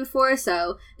WarioWare game before,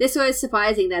 so this was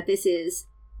surprising that this is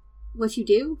what you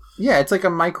do. Yeah, it's like a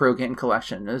micro game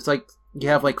collection. It's like you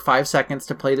have like 5 seconds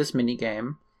to play this mini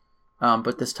game,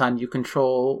 but this time you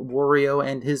control Wario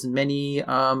and his many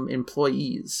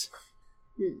employees.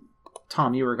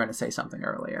 Tom, you were going to say something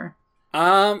earlier.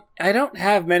 I don't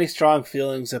have many strong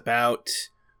feelings about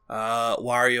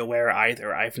WarioWare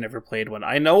either. I've never played one.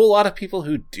 I know a lot of people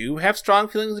who do have strong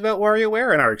feelings about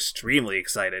WarioWare and are extremely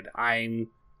excited. I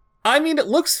mean, it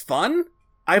looks fun.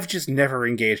 I've just never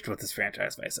engaged with this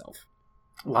franchise myself.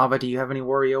 Lava, do you have any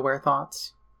WarioWare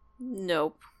thoughts?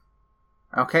 Nope.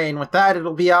 Okay, and with that,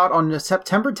 it'll be out on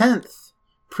September 10th.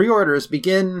 Pre-orders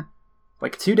begin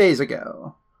like 2 days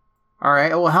ago.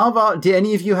 Alright, well, how about, do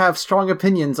any of you have strong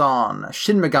opinions on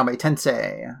Shin Megami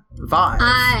Tensei Vive?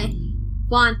 I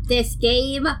want this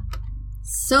game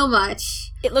so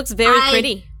much. It looks very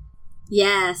pretty.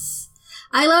 Yes.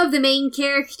 I love the main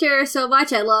character so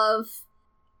much. I love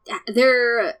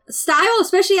their style,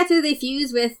 especially after they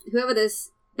fuse with whoever this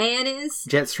man is.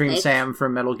 Jetstream Sam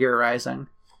from Metal Gear Rising.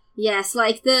 Yes,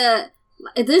 like the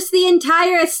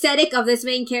entire aesthetic of this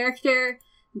main character.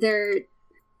 They're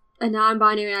a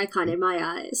non-binary icon in my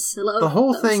eyes. I love the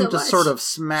whole thing so just much. sort of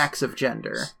smacks of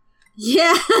gender.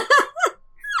 Yeah.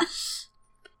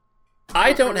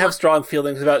 I don't have strong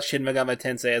feelings about Shin Megami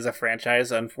Tensei as a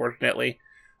franchise, unfortunately.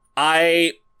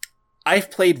 I've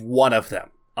played one of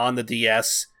them on the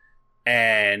DS,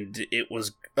 and it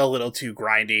was a little too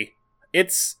grindy.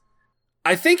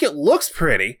 I think it looks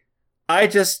pretty. I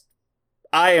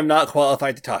am not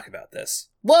qualified to talk about this.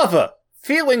 Lava!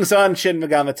 Feelings on Shin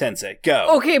Megami Tensei.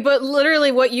 Go. Okay, but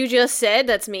literally what you just said,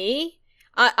 that's me.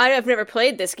 I have never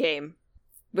played this game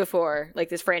before, like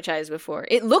this franchise before.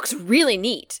 It looks really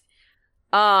neat.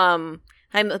 I'm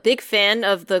a big fan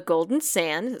of the Golden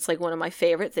Sand. It's like one of my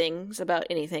favorite things about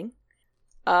anything.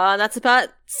 That's about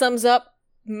sums up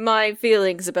my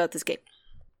feelings about this game.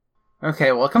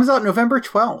 Okay, well, it comes out November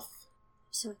 12th.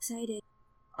 So excited.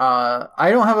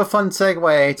 I don't have a fun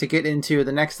segue to get into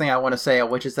the next thing I want to say,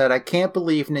 which is that I can't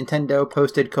believe Nintendo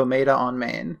posted Komeda on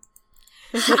main.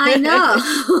 I know.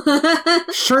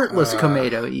 Shirtless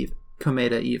Komeda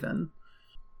even.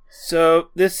 So,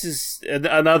 this is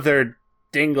another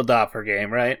Dingle-Dopper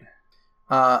game, right?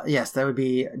 Yes, that would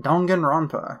be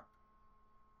Danganronpa.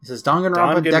 This is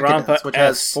Danganronpa Decadence, which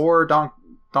has 4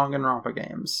 Danganronpa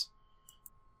games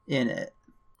in it.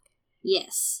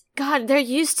 Yes. God, there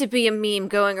used to be a meme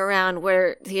going around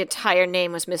where the entire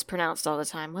name was mispronounced all the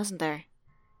time, wasn't there?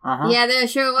 Uh-huh. Yeah, there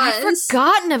sure was. I've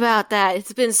forgotten about that.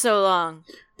 It's been so long.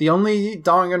 The only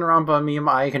Danganronpa meme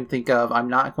I can think of, I'm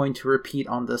not going to repeat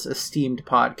on this esteemed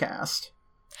podcast.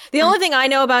 The only thing I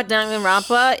know about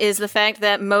Danganronpa is the fact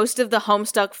that most of the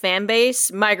Homestuck fan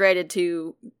base migrated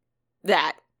to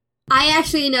that. I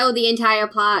actually know the entire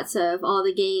plots of all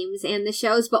the games and the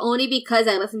shows, but only because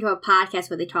I listened to a podcast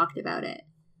where they talked about it.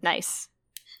 Nice.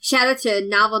 Shout out to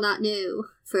Novel Not New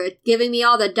for giving me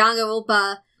all the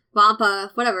Danganronpa,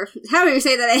 Wampa, whatever. How do you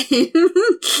say that name?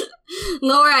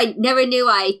 Lore I never knew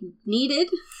I needed.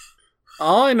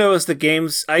 All I know is the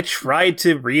games... I tried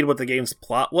to read what the game's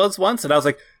plot was once, and I was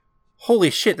like,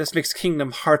 holy shit, this makes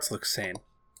Kingdom Hearts look sane.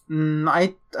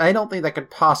 I don't think that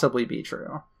could possibly be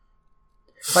true.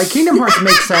 Like, Kingdom Hearts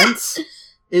makes sense,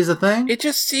 is a thing. It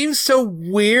just seems so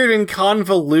weird and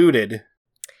convoluted.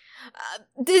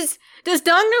 Does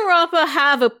Danganronpa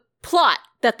have a plot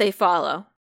that they follow?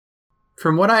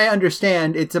 From what I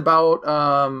understand, it's about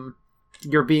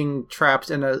you're being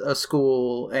trapped in a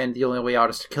school, and the only way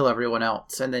out is to kill everyone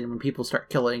else. And then when people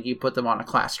start killing, you put them on a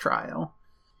class trial.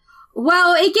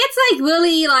 Well, it gets, like,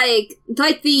 really, like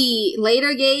the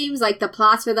later games, like, the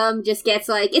plots for them just gets,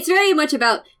 like, it's very much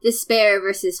about despair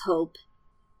versus hope,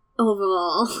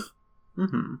 overall.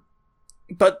 Mm-hmm.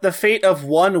 But the fate of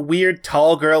one weird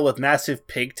tall girl with massive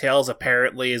pigtails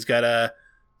apparently is gonna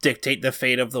dictate the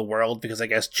fate of the world, because I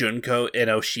guess Junko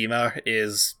Enoshima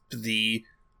is the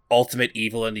ultimate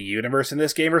evil in the universe in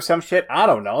this game or some shit. I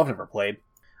don't know, I've never played.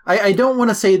 I don't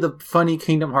want to say the funny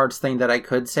Kingdom Hearts thing that I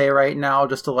could say right now,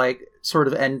 just to, like, sort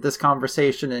of end this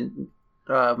conversation and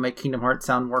make Kingdom Hearts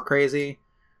sound more crazy.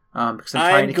 Because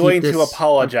I'm going to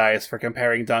apologize for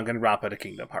comparing Danganronpa to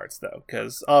Kingdom Hearts, though,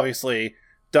 because obviously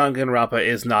Danganronpa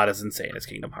is not as insane as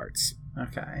Kingdom Hearts.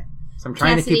 Okay. So I'm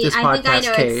trying to keep this podcast I think I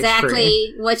know cage-free.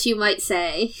 exactly what you might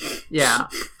say. Yeah.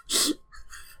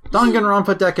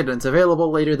 Danganronpa Decadence, available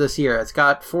later this year. It's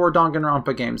got 4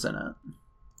 Danganronpa games in it.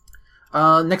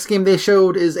 Next game they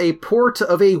showed is a port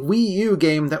of a Wii U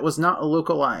game that was not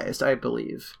localized, I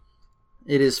believe.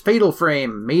 It is Fatal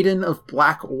Frame, Maiden of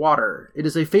Black Water. It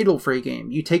is a Fatal Frame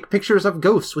game. You take pictures of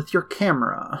ghosts with your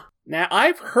camera. Now,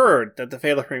 I've heard that the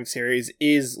Fatal Frame series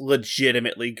is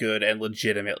legitimately good and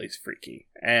legitimately freaky.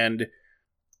 And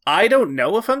I don't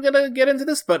know if I'm going to get into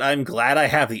this, but I'm glad I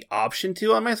have the option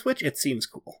to on my Switch. It seems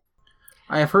cool.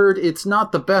 I have heard it's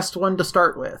not the best one to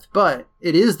start with, but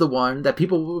it is the one that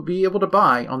people will be able to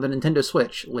buy on the Nintendo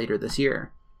Switch later this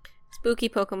year. Spooky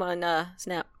Pokemon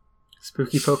Snap.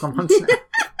 Spooky Pokemon Snap.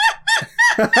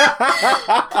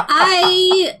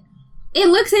 It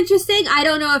looks interesting. I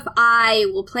don't know if I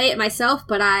will play it myself,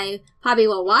 but I probably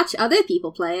will watch other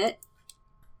people play it.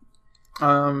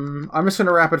 I'm just going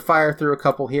to rapid fire through a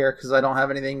couple here, because I don't have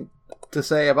anything to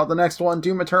say about the next one.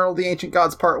 Doom Eternal, The Ancient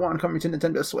Gods Part 1, coming to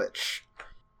Nintendo Switch.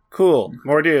 Cool.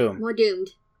 More Doom. More Doomed.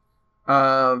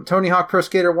 Tony Hawk Pro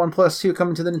Skater 1+2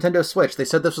 coming to the Nintendo Switch. They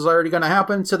said this was already going to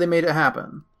happen, so they made it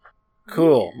happen.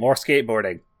 Cool. More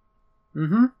skateboarding.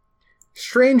 Mm-hmm.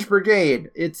 Strange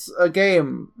Brigade. It's a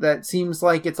game that seems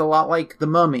like it's a lot like The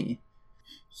Mummy.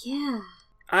 Yeah.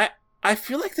 I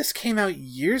feel like this came out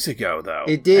years ago, though.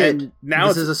 It did. And now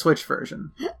this is a Switch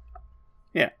version.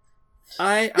 Yeah.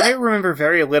 I remember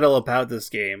very little about this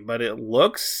game, but it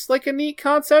looks like a neat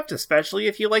concept, especially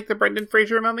if you like the Brendan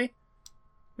Fraser Mummy.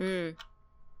 Mm.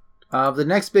 The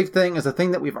next big thing is a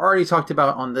thing that we've already talked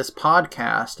about on this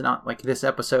podcast, not like this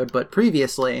episode, but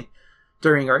previously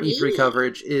during our E3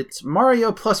 coverage. It's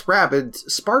Mario plus Rabbids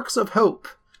Sparks of Hope,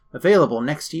 available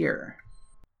next year.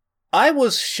 I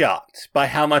was shocked by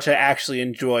how much I actually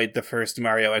enjoyed the first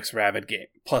Mario X Rabbids game,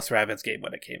 plus Rabbids game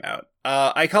when it came out.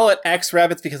 I call it X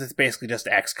Rabbids because it's basically just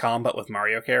XCOM, but with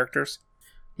Mario characters.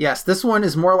 Yes, this one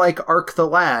is more like Ark the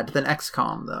Lad than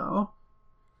XCOM, though.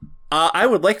 I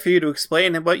would like for you to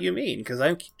explain what you mean, because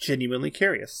I'm genuinely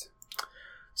curious.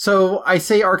 So, I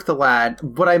say Ark the Lad.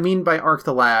 What I mean by Ark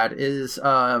the Lad is,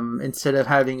 instead of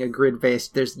having a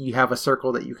grid-based, you have a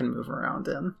circle that you can move around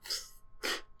in.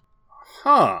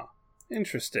 Huh.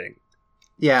 Interesting.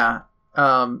 Yeah.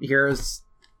 I'll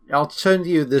show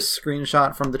you this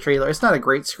screenshot from the trailer. It's not a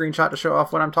great screenshot to show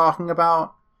off what I'm talking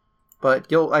about,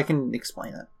 but I can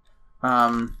explain it.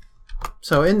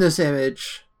 So in this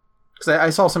image, because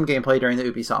I saw some gameplay during the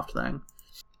Ubisoft thing,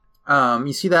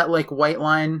 you see that like white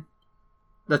line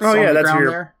that's on the ground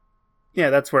there? Yeah,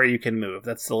 that's where you can move.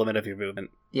 That's the limit of your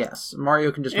movement. Yes,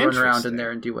 Mario can just run around in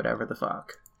there and do whatever the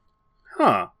fuck.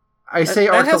 Huh. I say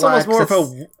Ark the Lad.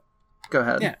 Go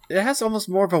ahead. Yeah, it has almost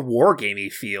more of a war-gamey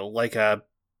feel. There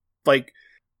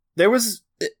was...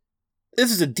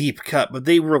 This is a deep cut, but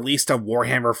they released a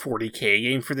Warhammer 40k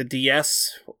game for the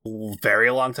DS a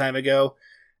very long time ago,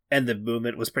 and the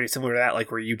movement was pretty similar to that,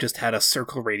 like where you just had a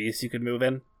circle radius you could move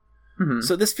in. Mm-hmm.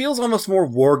 So this feels almost more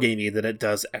wargamey than it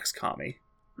does XCOM-y.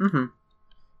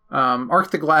 Mm-hmm.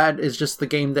 Ark the Lad is just the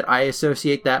game that I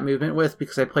associate that movement with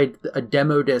because I played a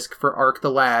demo disc for Ark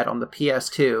the Lad on the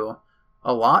PS2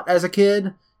 a lot as a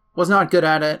kid. Was not good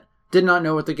at it. Did not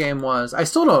know what the game was. I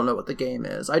still don't know what the game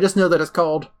is. I just know that it's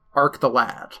called Ark the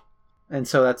Lad. And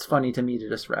so that's funny to me to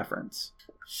just reference.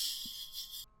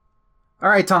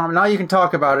 Alright, Tom, now you can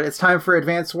talk about it. It's time for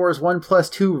Advance Wars 1+2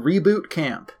 Reboot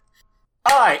Camp.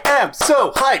 I am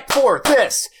so hyped for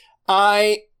this!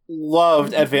 I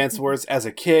loved Advance Wars as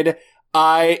a kid.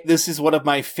 This is one of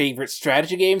my favorite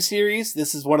strategy game series.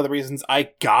 This is one of the reasons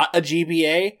I got a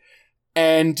GBA.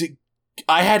 And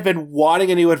I had been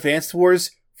wanting a new Advance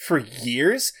Wars for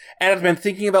years, and I've been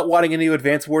thinking about wanting a new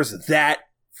Advance Wars that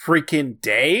freaking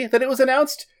day that it was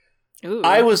announced. Ooh.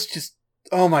 I was just,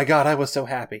 oh my god, I was so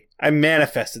happy. I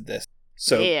manifested this.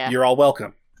 So You're all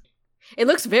welcome. It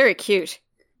looks very cute.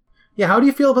 Yeah, how do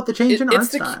you feel about the change in art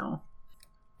style?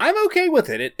 I'm okay with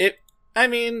it. I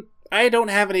mean, I don't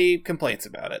have any complaints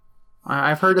about it.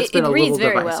 I've heard it's been a little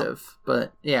divisive,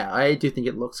 but yeah, I do think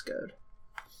it looks good.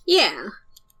 Yeah.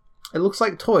 It looks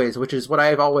like toys, which is what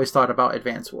I've always thought about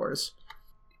Advance Wars.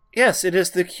 Yes, it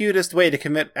is the cutest way to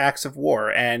commit acts of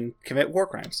war and commit war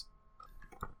crimes.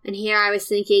 And here I was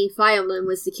thinking Fire Emblem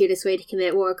was the cutest way to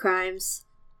commit war crimes.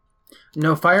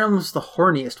 No, Fire Emblem's the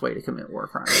horniest way to commit war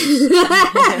crimes.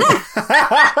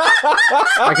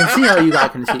 I can see how you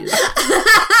got confused.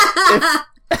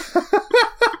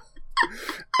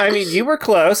 I mean, you were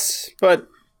close, but...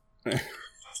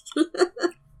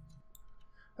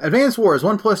 Advance Wars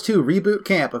 1+2 Reboot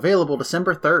Camp, available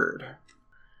December 3rd.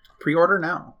 Pre-order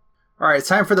now. Alright, it's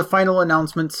time for the final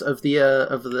announcements of the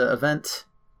event.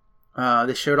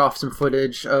 They showed off some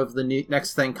footage of the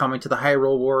next thing coming to the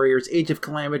Hyrule Warriors Age of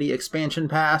Calamity expansion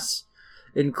pass,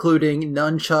 including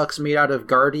nunchucks made out of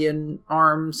guardian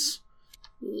arms.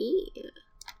 Yeah.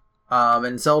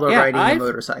 And Zelda riding a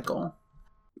motorcycle.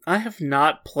 I have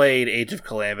not played Age of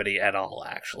Calamity at all,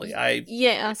 actually.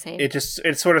 Same.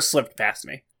 It sort of slipped past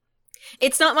me.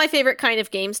 It's not my favorite kind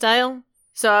of game style,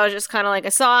 so I was just kind of like, I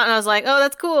saw it and I was like, oh,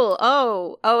 that's cool.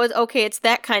 Oh, okay, it's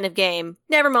that kind of game.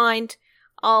 Never mind.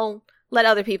 I'll let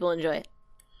other people enjoy it.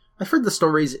 I've heard the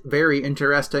story's very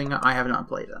interesting. I have not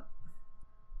played it.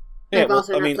 Yeah, I've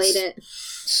also not played it.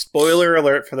 Spoiler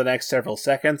alert for the next several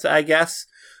seconds, I guess.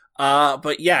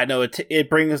 But yeah, no, it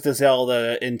brings the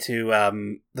Zelda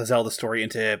story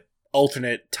into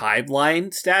alternate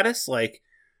timeline status. Like,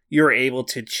 you're able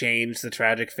to change the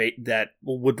tragic fate that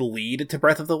would lead to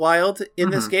Breath of the Wild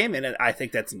in this game, and I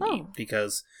think that's neat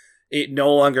because it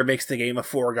no longer makes the game a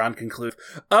foregone conclusion.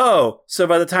 Oh, so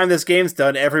by the time this game's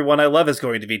done, everyone I love is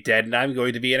going to be dead, and I'm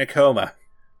going to be in a coma.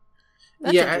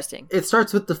 That's interesting. It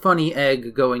starts with the funny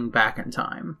egg going back in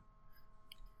time.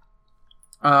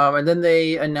 And then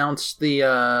they announced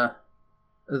the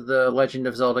Legend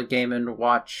of Zelda Game &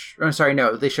 Watch. I'm sorry,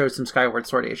 no, they showed some Skyward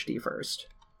Sword HD first.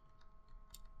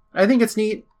 I think it's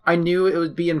neat. I knew it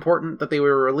would be important that they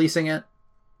were releasing it,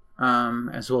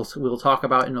 as we'll talk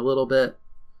about in a little bit.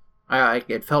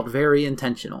 It felt very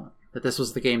intentional that this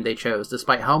was the game they chose,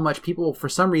 despite how much people, for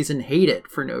some reason, hate it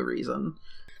for no reason.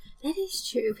 That is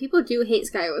true. People do hate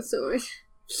Skyward Sword.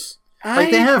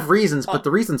 They have reasons, but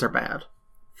the reasons are bad.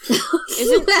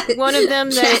 Isn't one of them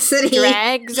that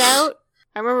drags out?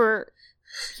 I remember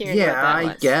hearing about that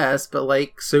once. Guess, but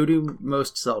so do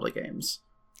most Zelda games.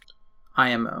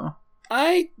 IMO.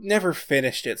 I never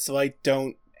finished it, so I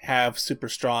don't have super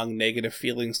strong negative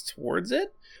feelings towards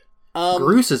it.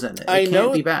 Groose is in it. It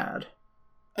can't be bad.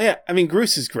 Yeah, I mean,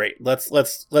 Groose is great. Let's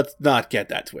not get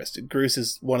that twisted. Groose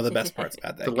is one of the best parts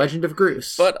about that. The Legend of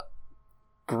Groose. But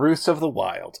Groose of the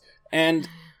Wild. And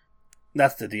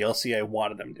that's the DLC I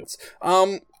wanted them to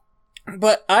do.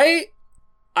 But I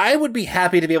would be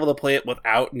happy to be able to play it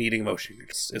without needing motion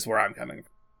controls, is where I'm coming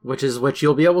from. Which is what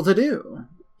you'll be able to do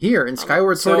here in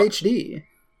Skyward Sword HD.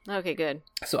 Okay, good.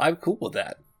 So I'm cool with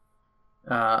that.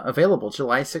 Available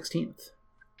July 16th.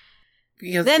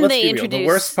 Because, then they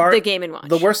introduced the Game & Watch.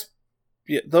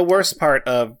 The worst part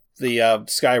of the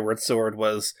Skyward Sword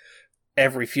was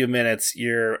every few minutes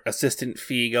your assistant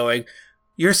Fee going,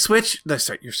 your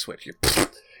Wiimote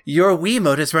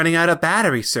is running out of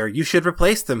battery, sir. You should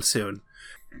replace them soon.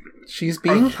 She's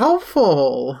being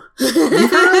helpful.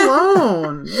 Leave her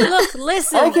alone. Look,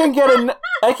 listen. I can get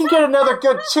another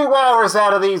good 2 hours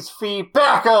out of these, Fee.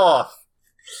 Back off.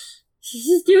 She's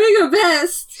just doing her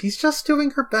best. She's just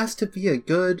doing her best to be a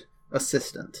good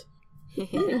assistant.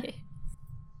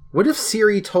 What if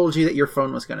Siri told you that your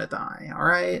phone was going to die? All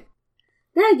right.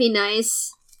 That'd be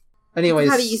nice. Anyways,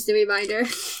 how to use the reminder.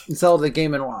 Zelda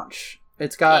Game & Watch.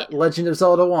 It's got Legend of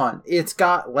Zelda 1. It's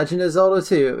got Legend of Zelda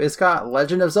 2. It's got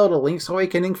Legend of Zelda Link's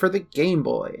Awakening for the Game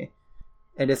Boy.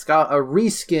 And it's got a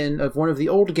reskin of one of the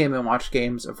old Game & Watch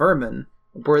games, Vermin,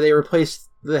 where they replaced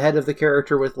the head of the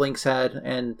character with Link's head,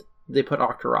 and they put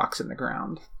Octoroks in the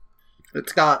ground.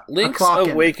 It's got Link's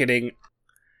Awakening.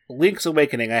 Link's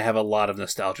Awakening I have a lot of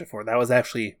nostalgia for. That was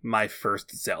actually my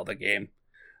first Zelda game.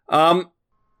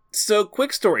 So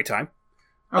quick story time.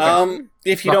 Okay.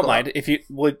 If you don't mind,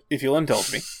 if you'll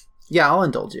indulge me. Yeah, I'll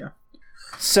indulge you.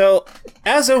 So,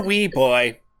 as a wee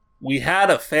boy, we had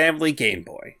a family Game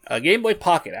Boy. A Game Boy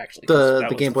Pocket, actually.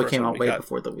 The Game Boy came out way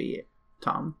before the Wii,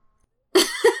 Tom.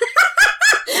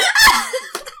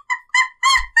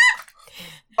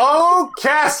 Oh,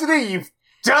 Cassidy, you've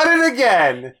done it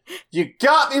again! You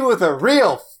got me with a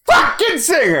real fucking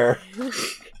singer!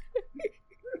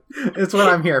 It's what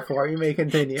I'm here for. You may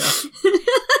continue.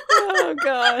 Oh,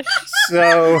 gosh.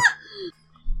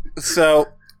 So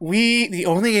the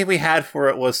only game we had for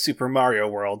it was Super Mario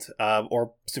World,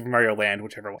 or Super Mario Land,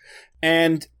 whichever one.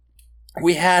 And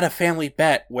we had a family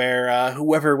bet where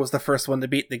whoever was the first one to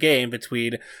beat the game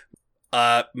between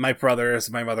my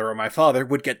brothers, my mother, or my father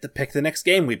would get to pick the next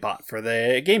game we bought for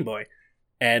the Game Boy.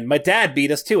 And my dad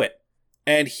beat us to it.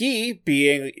 And he,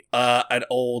 being an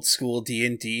old school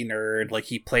D&D nerd,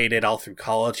 he played it all through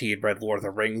college. He had read Lord of the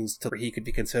Rings till he could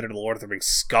be considered a Lord of the Rings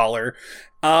scholar.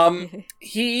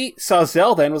 He saw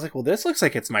Zelda and was like, well, this looks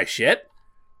like it's my shit.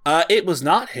 It was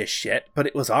not his shit, but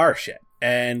it was our shit.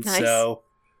 And nice. So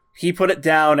he put it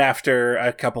down after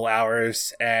a couple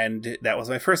hours, and that was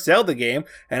my first Zelda game,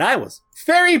 and I was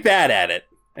very bad at it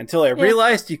until I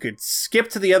realized you could skip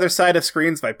to the other side of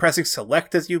screens by pressing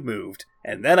select as you moved,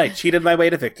 and then I cheated my way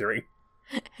to victory.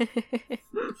 So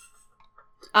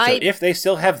if they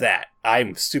still have that,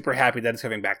 I'm super happy that it's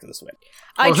coming back to the Switch.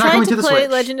 I tried to play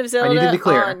Legend of Zelda. I need to be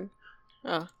clear.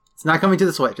 It's not coming to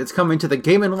the Switch. It's coming to the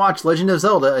Game & Watch Legend of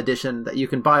Zelda edition that you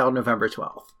can buy on November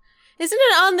 12th. Isn't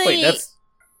it on the... Wait,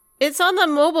 it's on the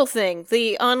mobile thing,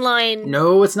 the online...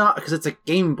 No, it's not, because it's a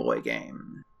Game Boy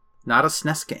game. Not a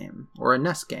SNES game, or a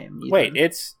NES game, even. Wait,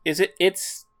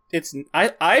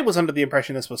 I was under the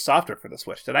impression this was software for the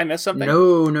Switch. Did I miss something?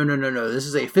 No. This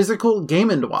is a physical Game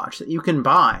 & Watch that you can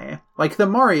buy, like the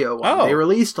Mario one they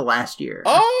released last year.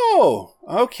 Oh!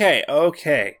 Okay.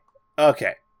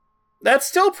 That's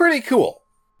still pretty cool.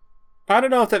 I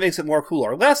don't know if that makes it more cool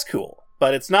or less cool,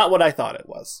 but it's not what I thought it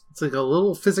was. It's like a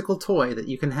little physical toy that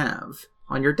you can have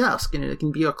on your desk, and it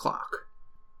can be a clock.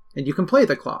 And you can play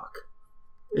the clock.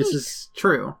 This is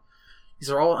true. These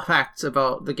are all facts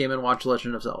about the Game & Watch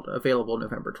Legend of Zelda, available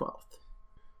November 12th.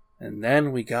 And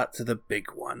then we got to the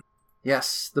big one.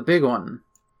 Yes, the big one.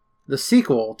 The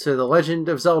sequel to The Legend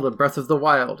of Zelda Breath of the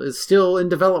Wild is still in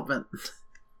development.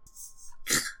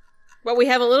 But we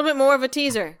have a little bit more of a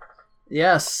teaser.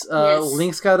 Yes,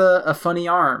 Link's got a funny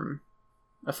arm.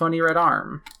 A funny red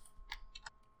arm.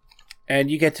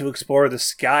 And you get to explore the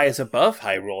skies above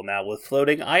Hyrule now with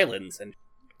floating islands.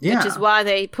 Which is why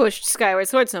they pushed Skyward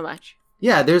Sword so much.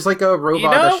 Yeah, there's like a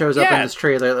robot that shows up in this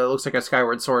trailer that looks like a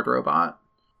Skyward Sword robot.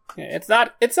 Yeah, it's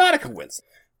not a coincidence.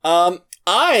 I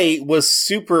thought it was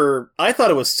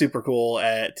super cool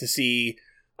to see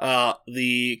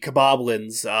the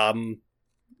Kaboblins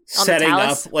setting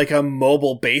up like a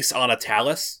mobile base on a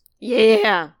Talus.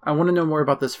 Yeah. I want to know more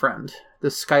about this friend.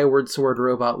 This Skyward Sword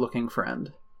robot looking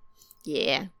friend.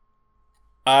 Yeah.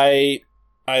 I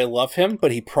love him,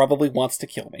 but he probably wants to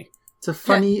kill me. It's a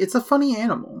funny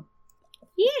animal.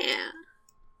 Yeah.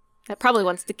 That probably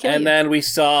wants to kill you. And then we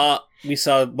saw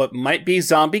what might be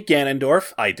zombie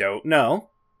Ganondorf. I don't know.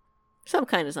 Some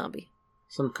kind of zombie.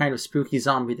 Some kind of spooky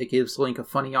zombie that gives Link a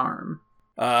funny arm.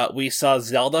 We saw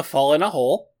Zelda fall in a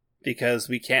hole, because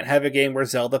we can't have a game where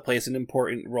Zelda plays an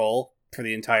important role for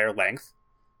the entire length.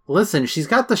 Listen, she's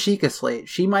got the Sheikah Slate.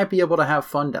 She might be able to have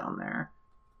fun down there.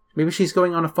 Maybe she's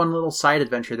going on a fun little side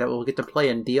adventure that we'll get to play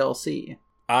in DLC.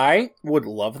 I would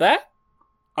love that.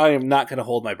 I am not going to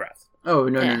hold my breath. Oh,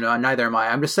 no, neither am I.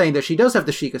 I'm just saying that she does have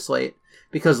the Sheikah Slate,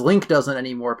 because Link doesn't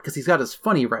anymore, because he's got his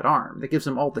funny red arm that gives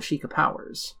him all the Sheikah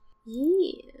powers.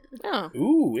 Yeah. Oh.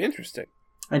 Ooh, interesting.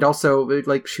 And also, it,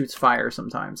 like, shoots fire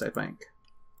sometimes, I think.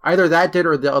 Either that did,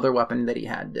 or the other weapon that he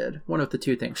had did. One of the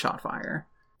two things shot fire.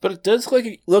 But it does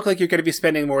look like you're going to be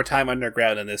spending more time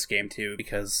underground in this game, too,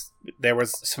 because there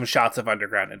was some shots of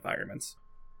underground environments.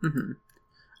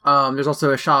 Mm-hmm. There's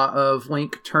also a shot of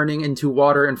Link turning into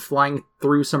water and flying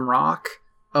through some rock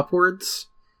upwards.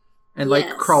 And,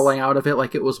 like, crawling out of it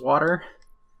like it was water.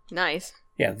 Nice.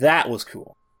 Yeah, that was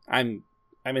cool. I'm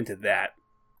into that.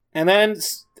 And then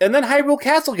Hyrule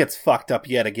Castle gets fucked up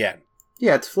yet again.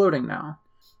 Yeah, it's floating now.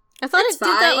 I thought it did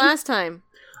that last time.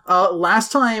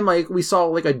 Last time, like, we saw,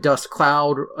 like, a dust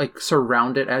cloud, like,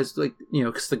 surround it as, like, you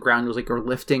know, because the ground was, like, or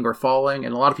lifting or falling,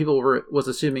 and a lot of people was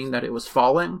assuming that it was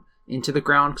falling into the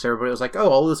ground, because everybody was like, oh,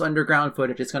 all this underground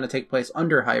footage is going to take place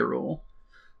under Hyrule.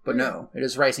 But no, it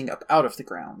is rising up out of the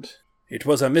ground. It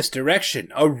was a misdirection,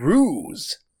 a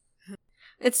ruse.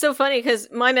 It's so funny, because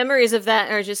my memories of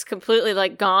that are just completely,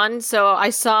 like, gone, so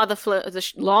I saw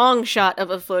the long shot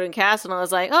of a floating castle, and I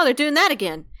was like, oh, they're doing that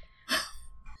again.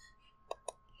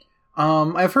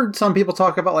 I've heard some people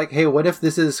talk about, like, hey, what if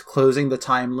this is closing the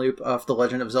time loop of the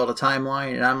Legend of Zelda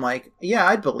timeline? And I'm like, yeah,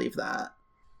 I'd believe that.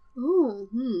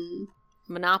 Ooh,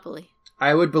 Monopoly.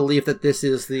 I would believe that this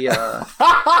is the,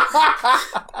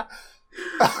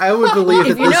 I would believe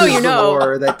that this is the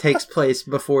lore that takes place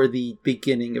before the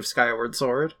beginning of Skyward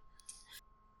Sword.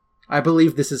 I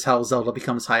believe this is how Zelda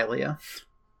becomes Hylia.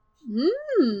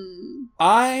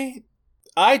 I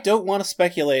don't want to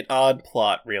speculate on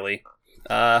plot, really.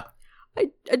 I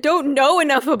don't know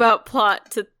enough about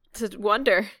plot to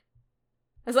wonder.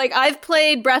 It's like, I've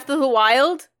played Breath of the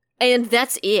Wild, and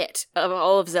that's it of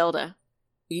all of Zelda.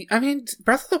 I mean,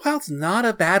 Breath of the Wild's not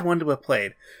a bad one to have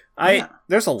played.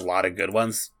 There's a lot of good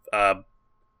ones.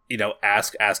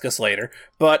 Ask us later.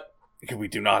 But we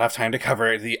do not have time to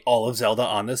cover all of Zelda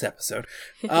on this episode.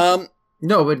 No,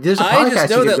 but there's a podcast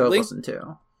you can go listen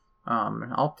to.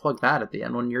 I'll plug that at the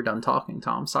end when you're done talking,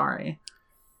 Tom. Sorry.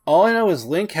 All I know is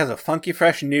Link has a funky,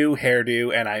 fresh new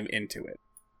hairdo, and I'm into it.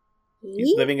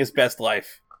 He's living his best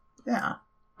life. Yeah.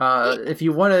 If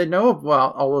you want to know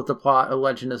about all of the plot of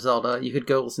Legend of Zelda, you could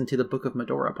go listen to the Book of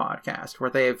Medora podcast, where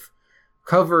they've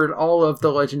covered all of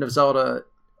the Legend of Zelda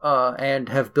and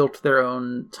have built their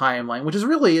own timeline, which is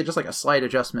really just like a slight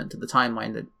adjustment to the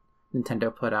timeline that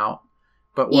Nintendo put out,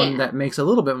 but one that makes a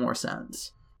little bit more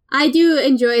sense. I do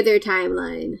enjoy their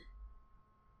timeline.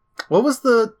 What was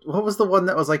the one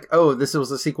that was like, oh, this was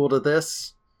a sequel to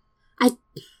this?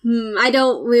 I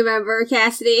don't remember,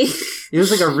 Cassidy. It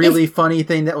was like a really funny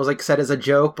thing that was like said as a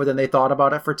joke, but then they thought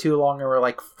about it for too long and were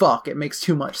like, fuck, it makes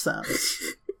too much sense.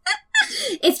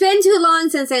 It's been too long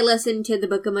since I listened to the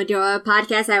Book of Medora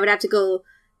podcast. I would have to go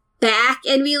back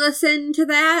and re-listen to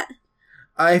that.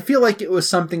 I feel like it was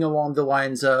something along the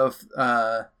lines of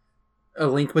A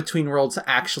Link Between Worlds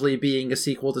actually being a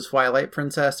sequel to Twilight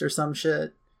Princess or some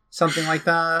shit. Something like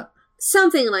that.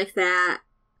 Something like that.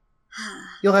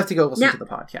 You'll have to go listen to the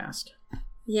podcast.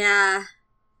 Yeah.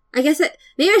 I guess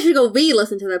maybe I should go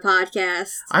re-listen to the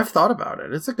podcast. I've thought about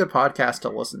it. It's a good podcast to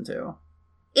listen to.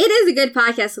 It is a good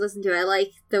podcast to listen to. I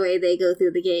like the way they go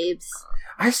through the games.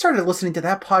 I started listening to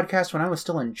that podcast when I was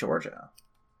still in Georgia.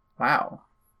 Wow.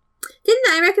 Didn't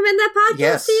I recommend that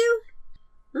podcast to you?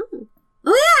 Yes.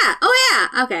 Oh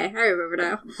yeah! Okay, I remember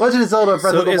now. Legend of Zelda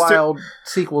Breath of the Wild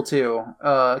sequel 2,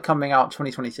 coming out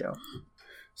 2022.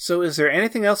 So is there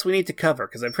anything else we need to cover?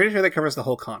 Because I'm pretty sure that covers the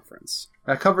whole conference.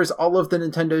 That covers all of the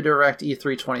Nintendo Direct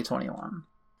E3 2021.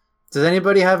 Does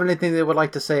anybody have anything they would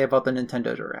like to say about the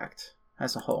Nintendo Direct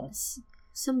as a whole?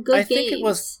 Some good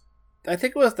games. I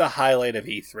think it was the highlight of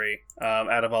E3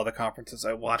 out of all the conferences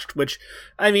I watched, which,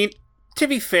 I mean, to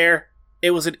be fair,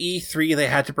 it was an E3 they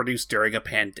had to produce during a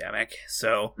pandemic,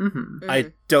 so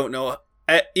I don't know.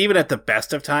 Even at the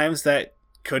best of times, that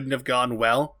couldn't have gone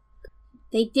well.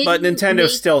 But Nintendo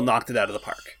still knocked it out of the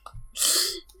park.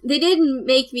 They didn't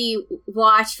make me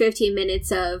watch 15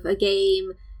 minutes of a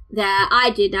game that I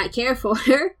did not care for,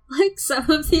 like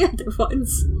some of the other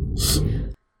ones. So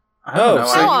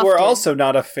you were also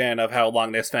not a fan of how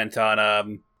long they spent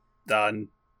on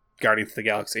Guardians of the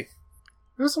Galaxy.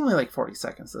 It was only like 40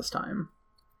 seconds this time.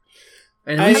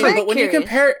 And but when you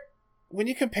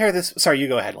compare this, sorry, you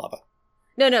go ahead, Lava.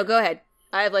 No, go ahead.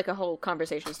 I have like a whole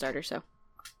conversation starter, so.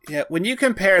 Yeah, when you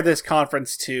compare this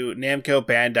conference to Namco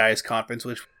Bandai's conference,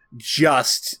 which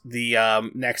just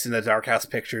the Next in the Dark House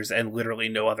pictures and literally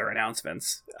no other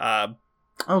announcements.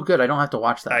 Oh, good. I don't have to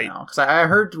watch that now. Because I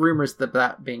heard rumors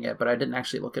that being it, but I didn't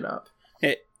actually look it up.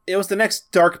 It was the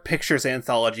next Dark Pictures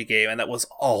anthology game, and that was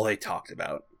all they talked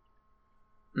about.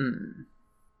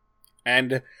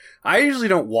 And I usually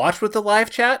don't watch with the live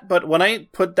chat, but when I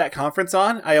put that conference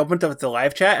on, I opened up the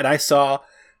live chat, and I saw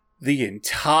the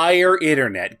entire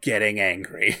internet getting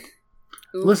angry.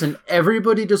 Listen,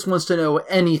 everybody just wants to know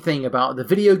anything about the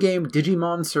video game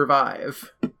Digimon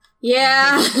Survive.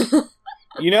 Yeah.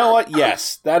 You know what?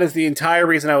 Yes, that is the entire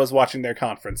reason I was watching their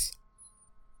conference.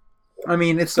 I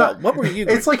mean, it's not... What were you...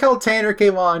 It's like how Tanner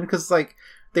came on, because like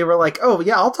they were like, oh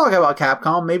yeah, I'll talk about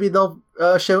Capcom. Maybe they'll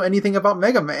show anything about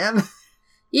Mega Man.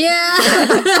 Yeah.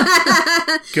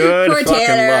 Good Poor fucking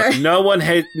Tanner. Luck.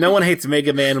 No one hates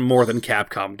Mega Man more than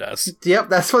Capcom does. Yep,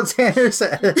 that's what Tanner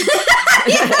said.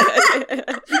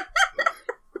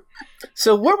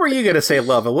 So what were you going to say,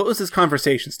 Lava? What was this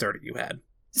conversation starter you had?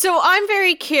 So I'm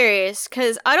very curious,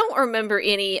 because I don't remember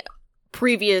any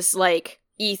previous, like,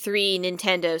 E3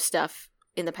 Nintendo stuff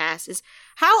in the past. Is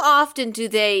how often do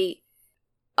they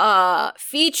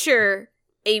feature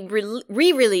a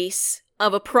re-release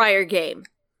of a prior game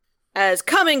as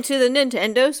coming to the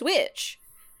Nintendo Switch?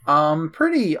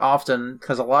 Pretty often,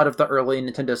 because a lot of the early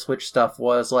Nintendo Switch stuff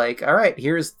was like, all right,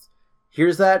 here's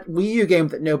that Wii U game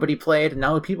that nobody played, and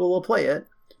now people will play it.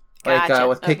 Gotcha. Like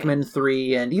with Pikmin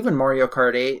 3 and even Mario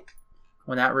Kart 8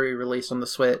 when that re-released on the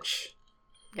Switch.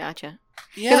 Gotcha.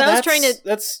 Yeah, I was trying to.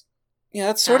 That's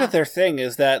sort of their thing,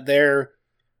 is that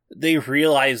they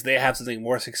realize they have something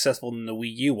more successful than the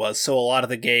Wii U was. So a lot of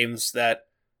the games that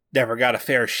never got a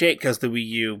fair shake because the Wii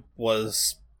U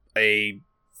was a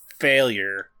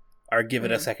failure are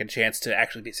given a second chance to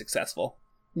actually be successful.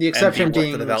 The exception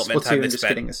being Splatoon just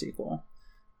getting a sequel.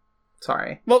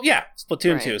 Sorry. Well, yeah,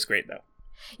 Splatoon 2 is great, though.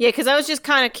 Yeah, because I was just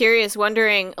kind of curious,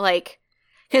 wondering, like,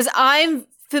 because I'm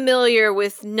familiar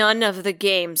with none of the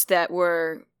games that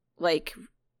were, like,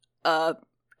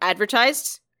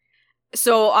 advertised.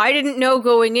 So I didn't know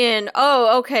going in,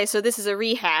 oh, okay, so this is a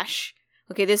rehash.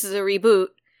 Okay, this is a reboot.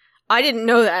 I didn't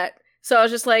know that. So I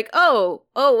was just like, oh,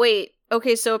 wait.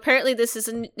 Okay, so apparently this is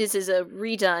a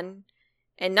redone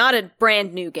and not a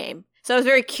brand new game. So I was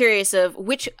very curious of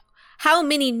how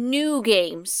many new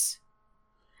games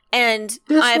And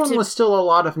this one was still a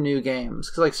lot of new games.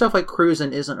 Because like stuff like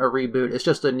Cruisin' isn't a reboot. It's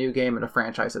just a new game in a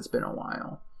franchise that's been a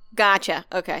while. Gotcha.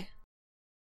 Okay.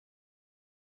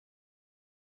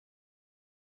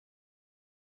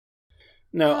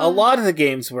 No, a lot of the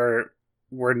games were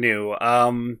new.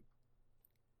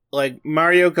 Like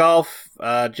Mario Golf,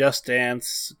 Just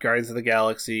Dance, Guardians of the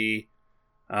Galaxy,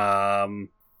 the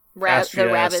Astria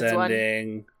Rabbids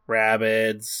Ascending,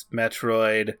 Rabbids,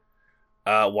 Metroid,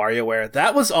 WarioWare.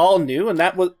 That was all new, and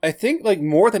that was, I think, like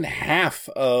more than half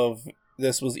of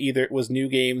this was either new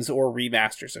games or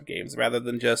remasters of games, rather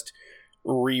than just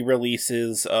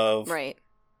re-releases of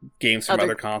games from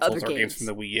other consoles or games from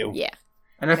the Wii U. Yeah.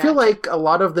 And I feel like a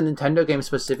lot of the Nintendo games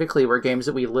specifically were games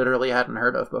that we literally hadn't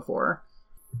heard of before.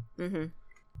 Mm-hmm.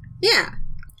 Yeah.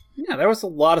 Yeah, there was a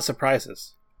lot of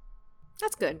surprises.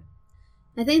 That's good.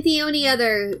 I think the only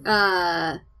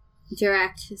other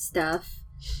direct stuff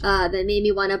that made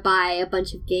me want to buy a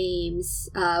bunch of games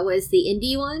was the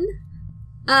indie one,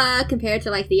 compared to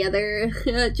like the other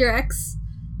directs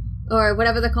or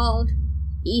whatever they're called,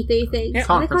 E3 things. Yeah, what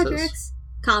are they called, conferences. directs?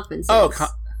 Conferences. Oh,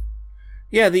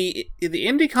 yeah. The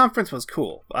indie conference was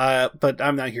cool, but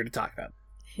I'm not here to talk about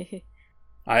it.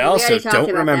 I also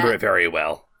don't remember it very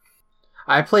well.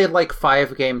 I played like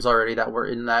 5 games already that were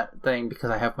in that thing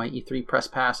because I have my E3 press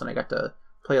pass and I got to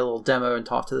play a little demo and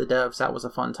talk to the devs. That was a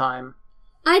fun time.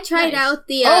 I tried out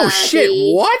the. Oh shit!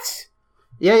 What?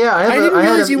 Yeah. I didn't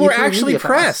realize you were actually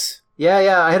press.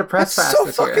 Yeah. I had a press pass.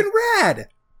 That's so fucking rad.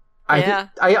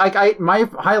 I my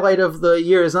highlight of the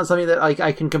year is not something that like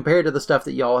I can compare to the stuff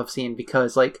that y'all have seen,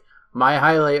 because like my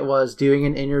highlight was doing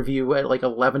an interview at like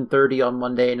 11:30 on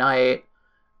Monday night,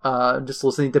 just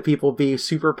listening to people be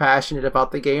super passionate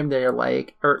about the game they're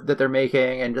like or that they're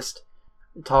making, and just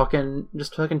fucking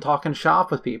talking shop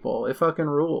with people. It fucking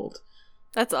ruled.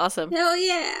 That's awesome. Hell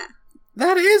yeah!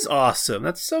 That is awesome.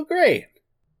 That's so great.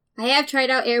 I have tried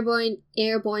out Airborne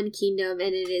Kingdom,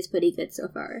 and it is pretty good so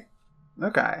far.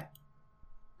 Okay.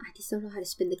 I just don't know how to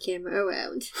spin the camera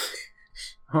around.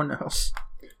 Oh no.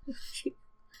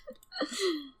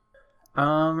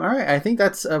 Alright, I think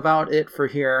that's about it for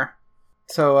here.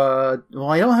 So,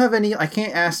 I don't have any, I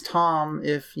can't ask Tom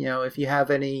if you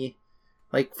have any,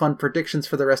 like, fun predictions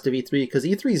for the rest of E3, because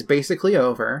E3 is basically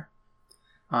over.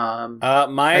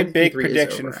 My big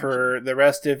prediction for the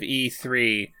rest of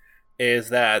E3 is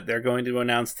that they're going to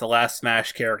announce the last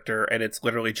Smash character, and it's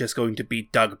literally just going to be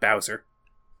Doug Bowser.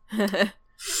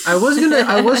 I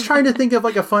was trying to think of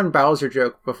like a fun Bowser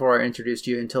joke before I introduced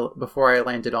you before I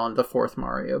landed on the fourth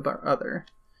Mario other.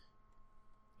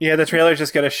 Yeah, the trailer's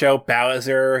just going to show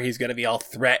Bowser. He's going to be all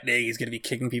threatening. He's going to be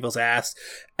kicking people's ass.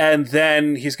 And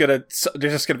then there's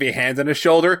just going to be hands on his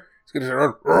shoulder. He's going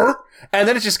to and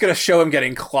then it's just going to show him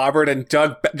getting clobbered, and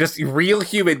just real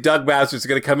human Doug Bowser's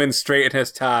going to come in straight in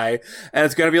his tie. And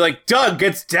it's going to be like, Doug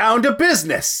gets down to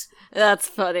business. That's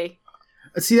funny.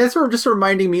 See, that's just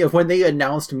reminding me of when they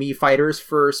announced Mii Fighters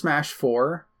for Smash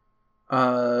 4.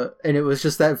 And it was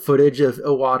just that footage of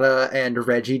Iwata and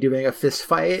Reggie doing a fist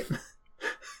fight.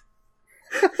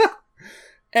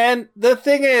 And the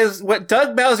thing is, what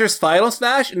Doug Bowser's Final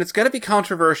Smash, and it's going to be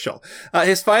controversial,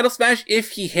 his Final Smash,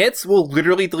 if he hits, will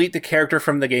literally delete the character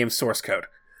from the game's source code.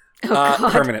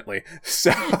 Permanently.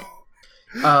 So...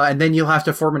 and then you'll have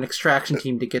to form an extraction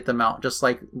team to get them out, just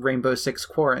like Rainbow Six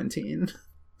Quarantine.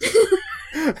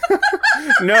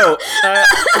 No,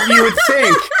 you would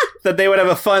think that they would have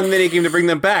a fun minigame to bring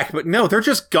them back, but no, they're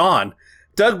just gone.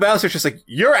 Doug Bowser's just like,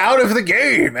 you're out of the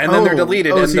game, and then they're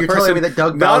deleted. And so you're telling me that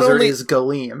Doug Bowser is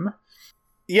Galeem?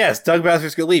 Yes, Doug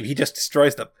Bowser's Galeem. He just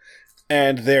destroys them,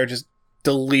 and they're just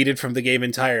deleted from the game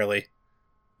entirely.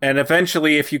 And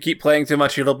eventually, if you keep playing too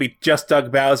much, it'll be just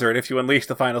Doug Bowser, and if you unleash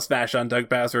the final Smash on Doug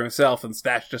Bowser himself, then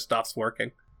Smash just stops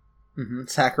working. Mm-hmm.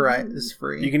 Sakurai is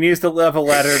free. You can use the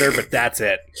level editor, but that's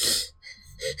it.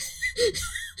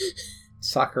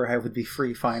 Sakurai would be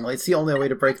free finally. It's the only way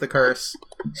to break the curse.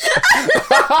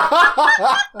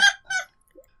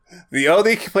 The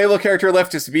only playable character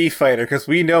left is Mii Fighter, because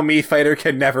we know Mii Fighter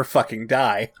can never fucking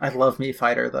die. I love Mii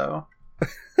Fighter, though.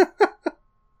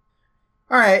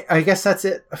 Alright, I guess that's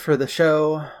it for the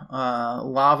show.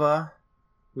 Lava,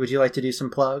 would you like to do some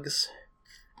plugs?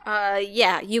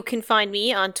 Yeah, you can find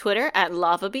me on Twitter at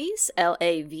LavaBees,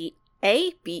 LavaBees.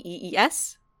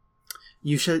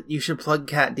 You should plug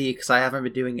Cat D, because I haven't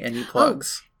been doing any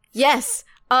plugs. Oh, yes.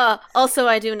 Also,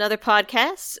 I do another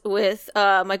podcast with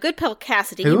my good pal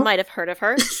Cassidy. Who? You might have heard of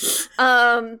her.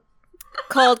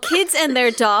 Called Kids and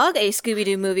Their Dog, a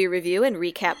Scooby-Doo movie review and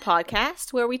recap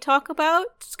podcast, where we talk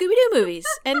about Scooby-Doo movies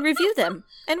and review them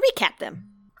and recap them.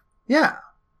 Yeah.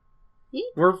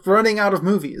 We're running out of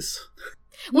movies.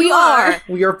 We are.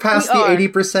 We are past the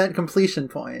 80% completion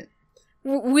point.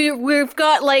 We've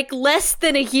got like less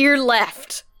than a year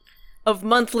left of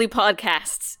monthly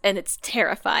podcasts, and it's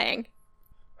terrifying.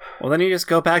 Well, then you just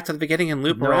go back to the beginning and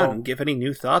loop around and give any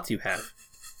new thoughts you have.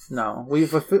 No,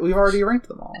 we've already ranked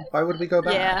them all. Why would we go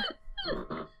back? Yeah.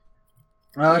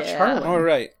 Charlie. All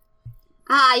right.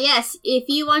 Yes. If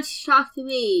you want to talk to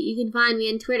me, you can find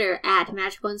me on Twitter at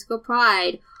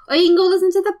 @magical_pride. Or you can go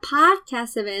listen to the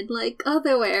podcast event, like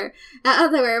Otherwhere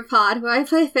Pod, where I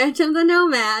play Phantom the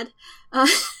Nomad.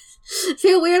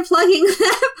 Feel weird plugging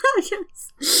that podcast.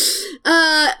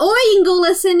 Or you can go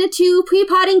listen to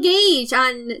Pre-Pod Engage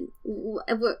at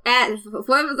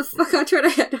whatever the fuck on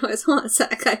Twitter was. Hold on a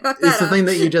sec, I fucked that It's the up. thing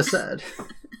that you just said.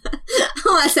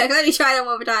 Hold on a sec, let me try that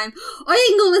one more time. Or you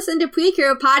can go listen to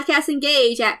Precure Podcast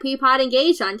Engage at Pre-Pod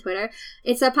Engage on Twitter.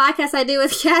 It's a podcast I do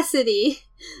with Cassidy,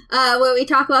 where we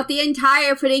talk about the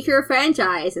entire Precure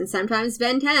franchise and sometimes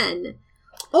Ben 10.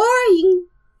 Or you can...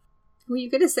 Were you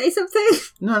gonna say something?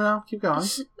 No, keep going.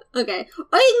 Okay.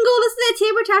 Or you can go listen to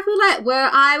Tabletop Roulette, where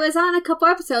I was on a couple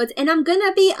episodes, and I'm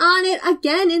gonna be on it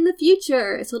again in the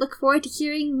future. So look forward to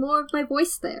hearing more of my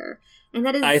voice there. And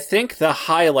that is... I think the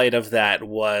highlight of that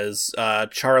was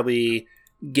Charlie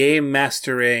game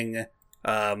mastering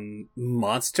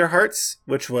Monster Hearts,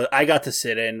 which was I got to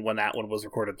sit in when that one was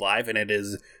recorded live, and it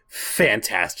is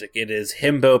fantastic. It is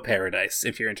himbo paradise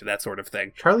if you're into that sort of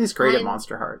thing. Charlie's great at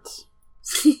Monster Hearts.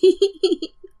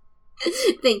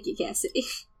 Thank you, Cassidy.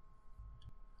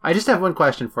 I just have one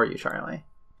question for you, Charlie.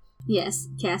 Yes,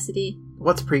 Cassidy.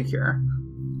 What's Precure?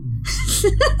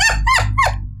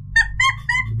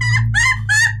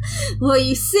 Well,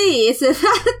 you see, it's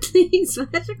about these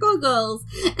magical girls,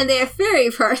 and they are fairy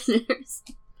partners.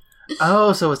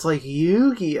 Oh, so it's like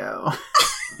Yu-Gi-Oh!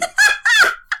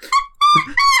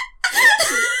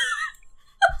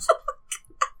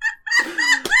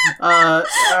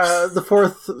 The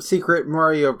fourth secret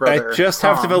Mario brother. I just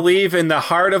Tom. have to believe in the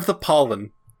heart of the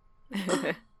pollen.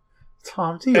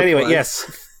 Tom, do you Anyway, plug?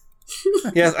 yes.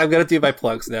 Yes, I'm going to do my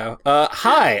plugs now.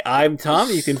 Hi, I'm Tom.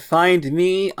 You can find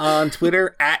me on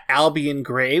Twitter at Albion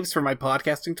Graves for my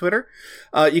podcasting Twitter.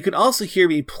 You can also hear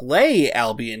me play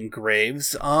Albion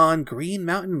Graves on Green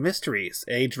Mountain Mysteries,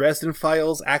 a Dresden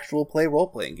Files actual play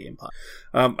role-playing game pod.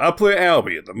 I play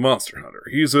Albion, the monster hunter.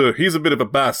 He's a bit of a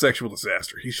bisexual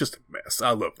disaster. He's just a mess.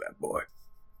 I love that boy.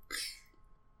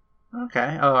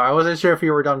 Okay. Oh, I wasn't sure if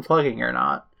you were done plugging or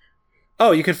not.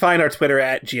 Oh, you can find our Twitter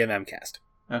at GMMcast.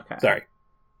 Okay. Sorry.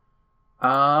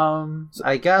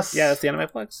 I guess... Yeah, that's the end of my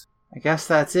plugs. I guess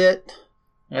that's it.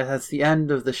 Yeah, that's the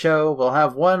end of the show. We'll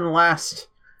have one last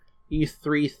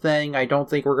E3 thing. I don't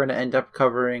think we're going to end up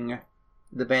covering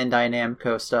the Bandai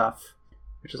Namco stuff,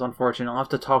 which is unfortunate. I'll have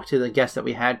to talk to the guest that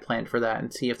we had planned for that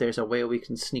and see if there's a way we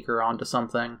can sneak her onto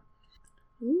something.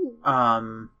 Ooh.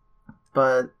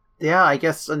 But yeah, I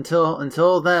guess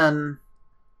until then,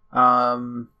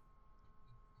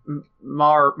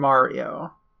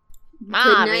 Mario. Good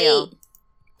night.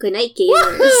 Good night,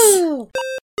 gamers. Woohoo!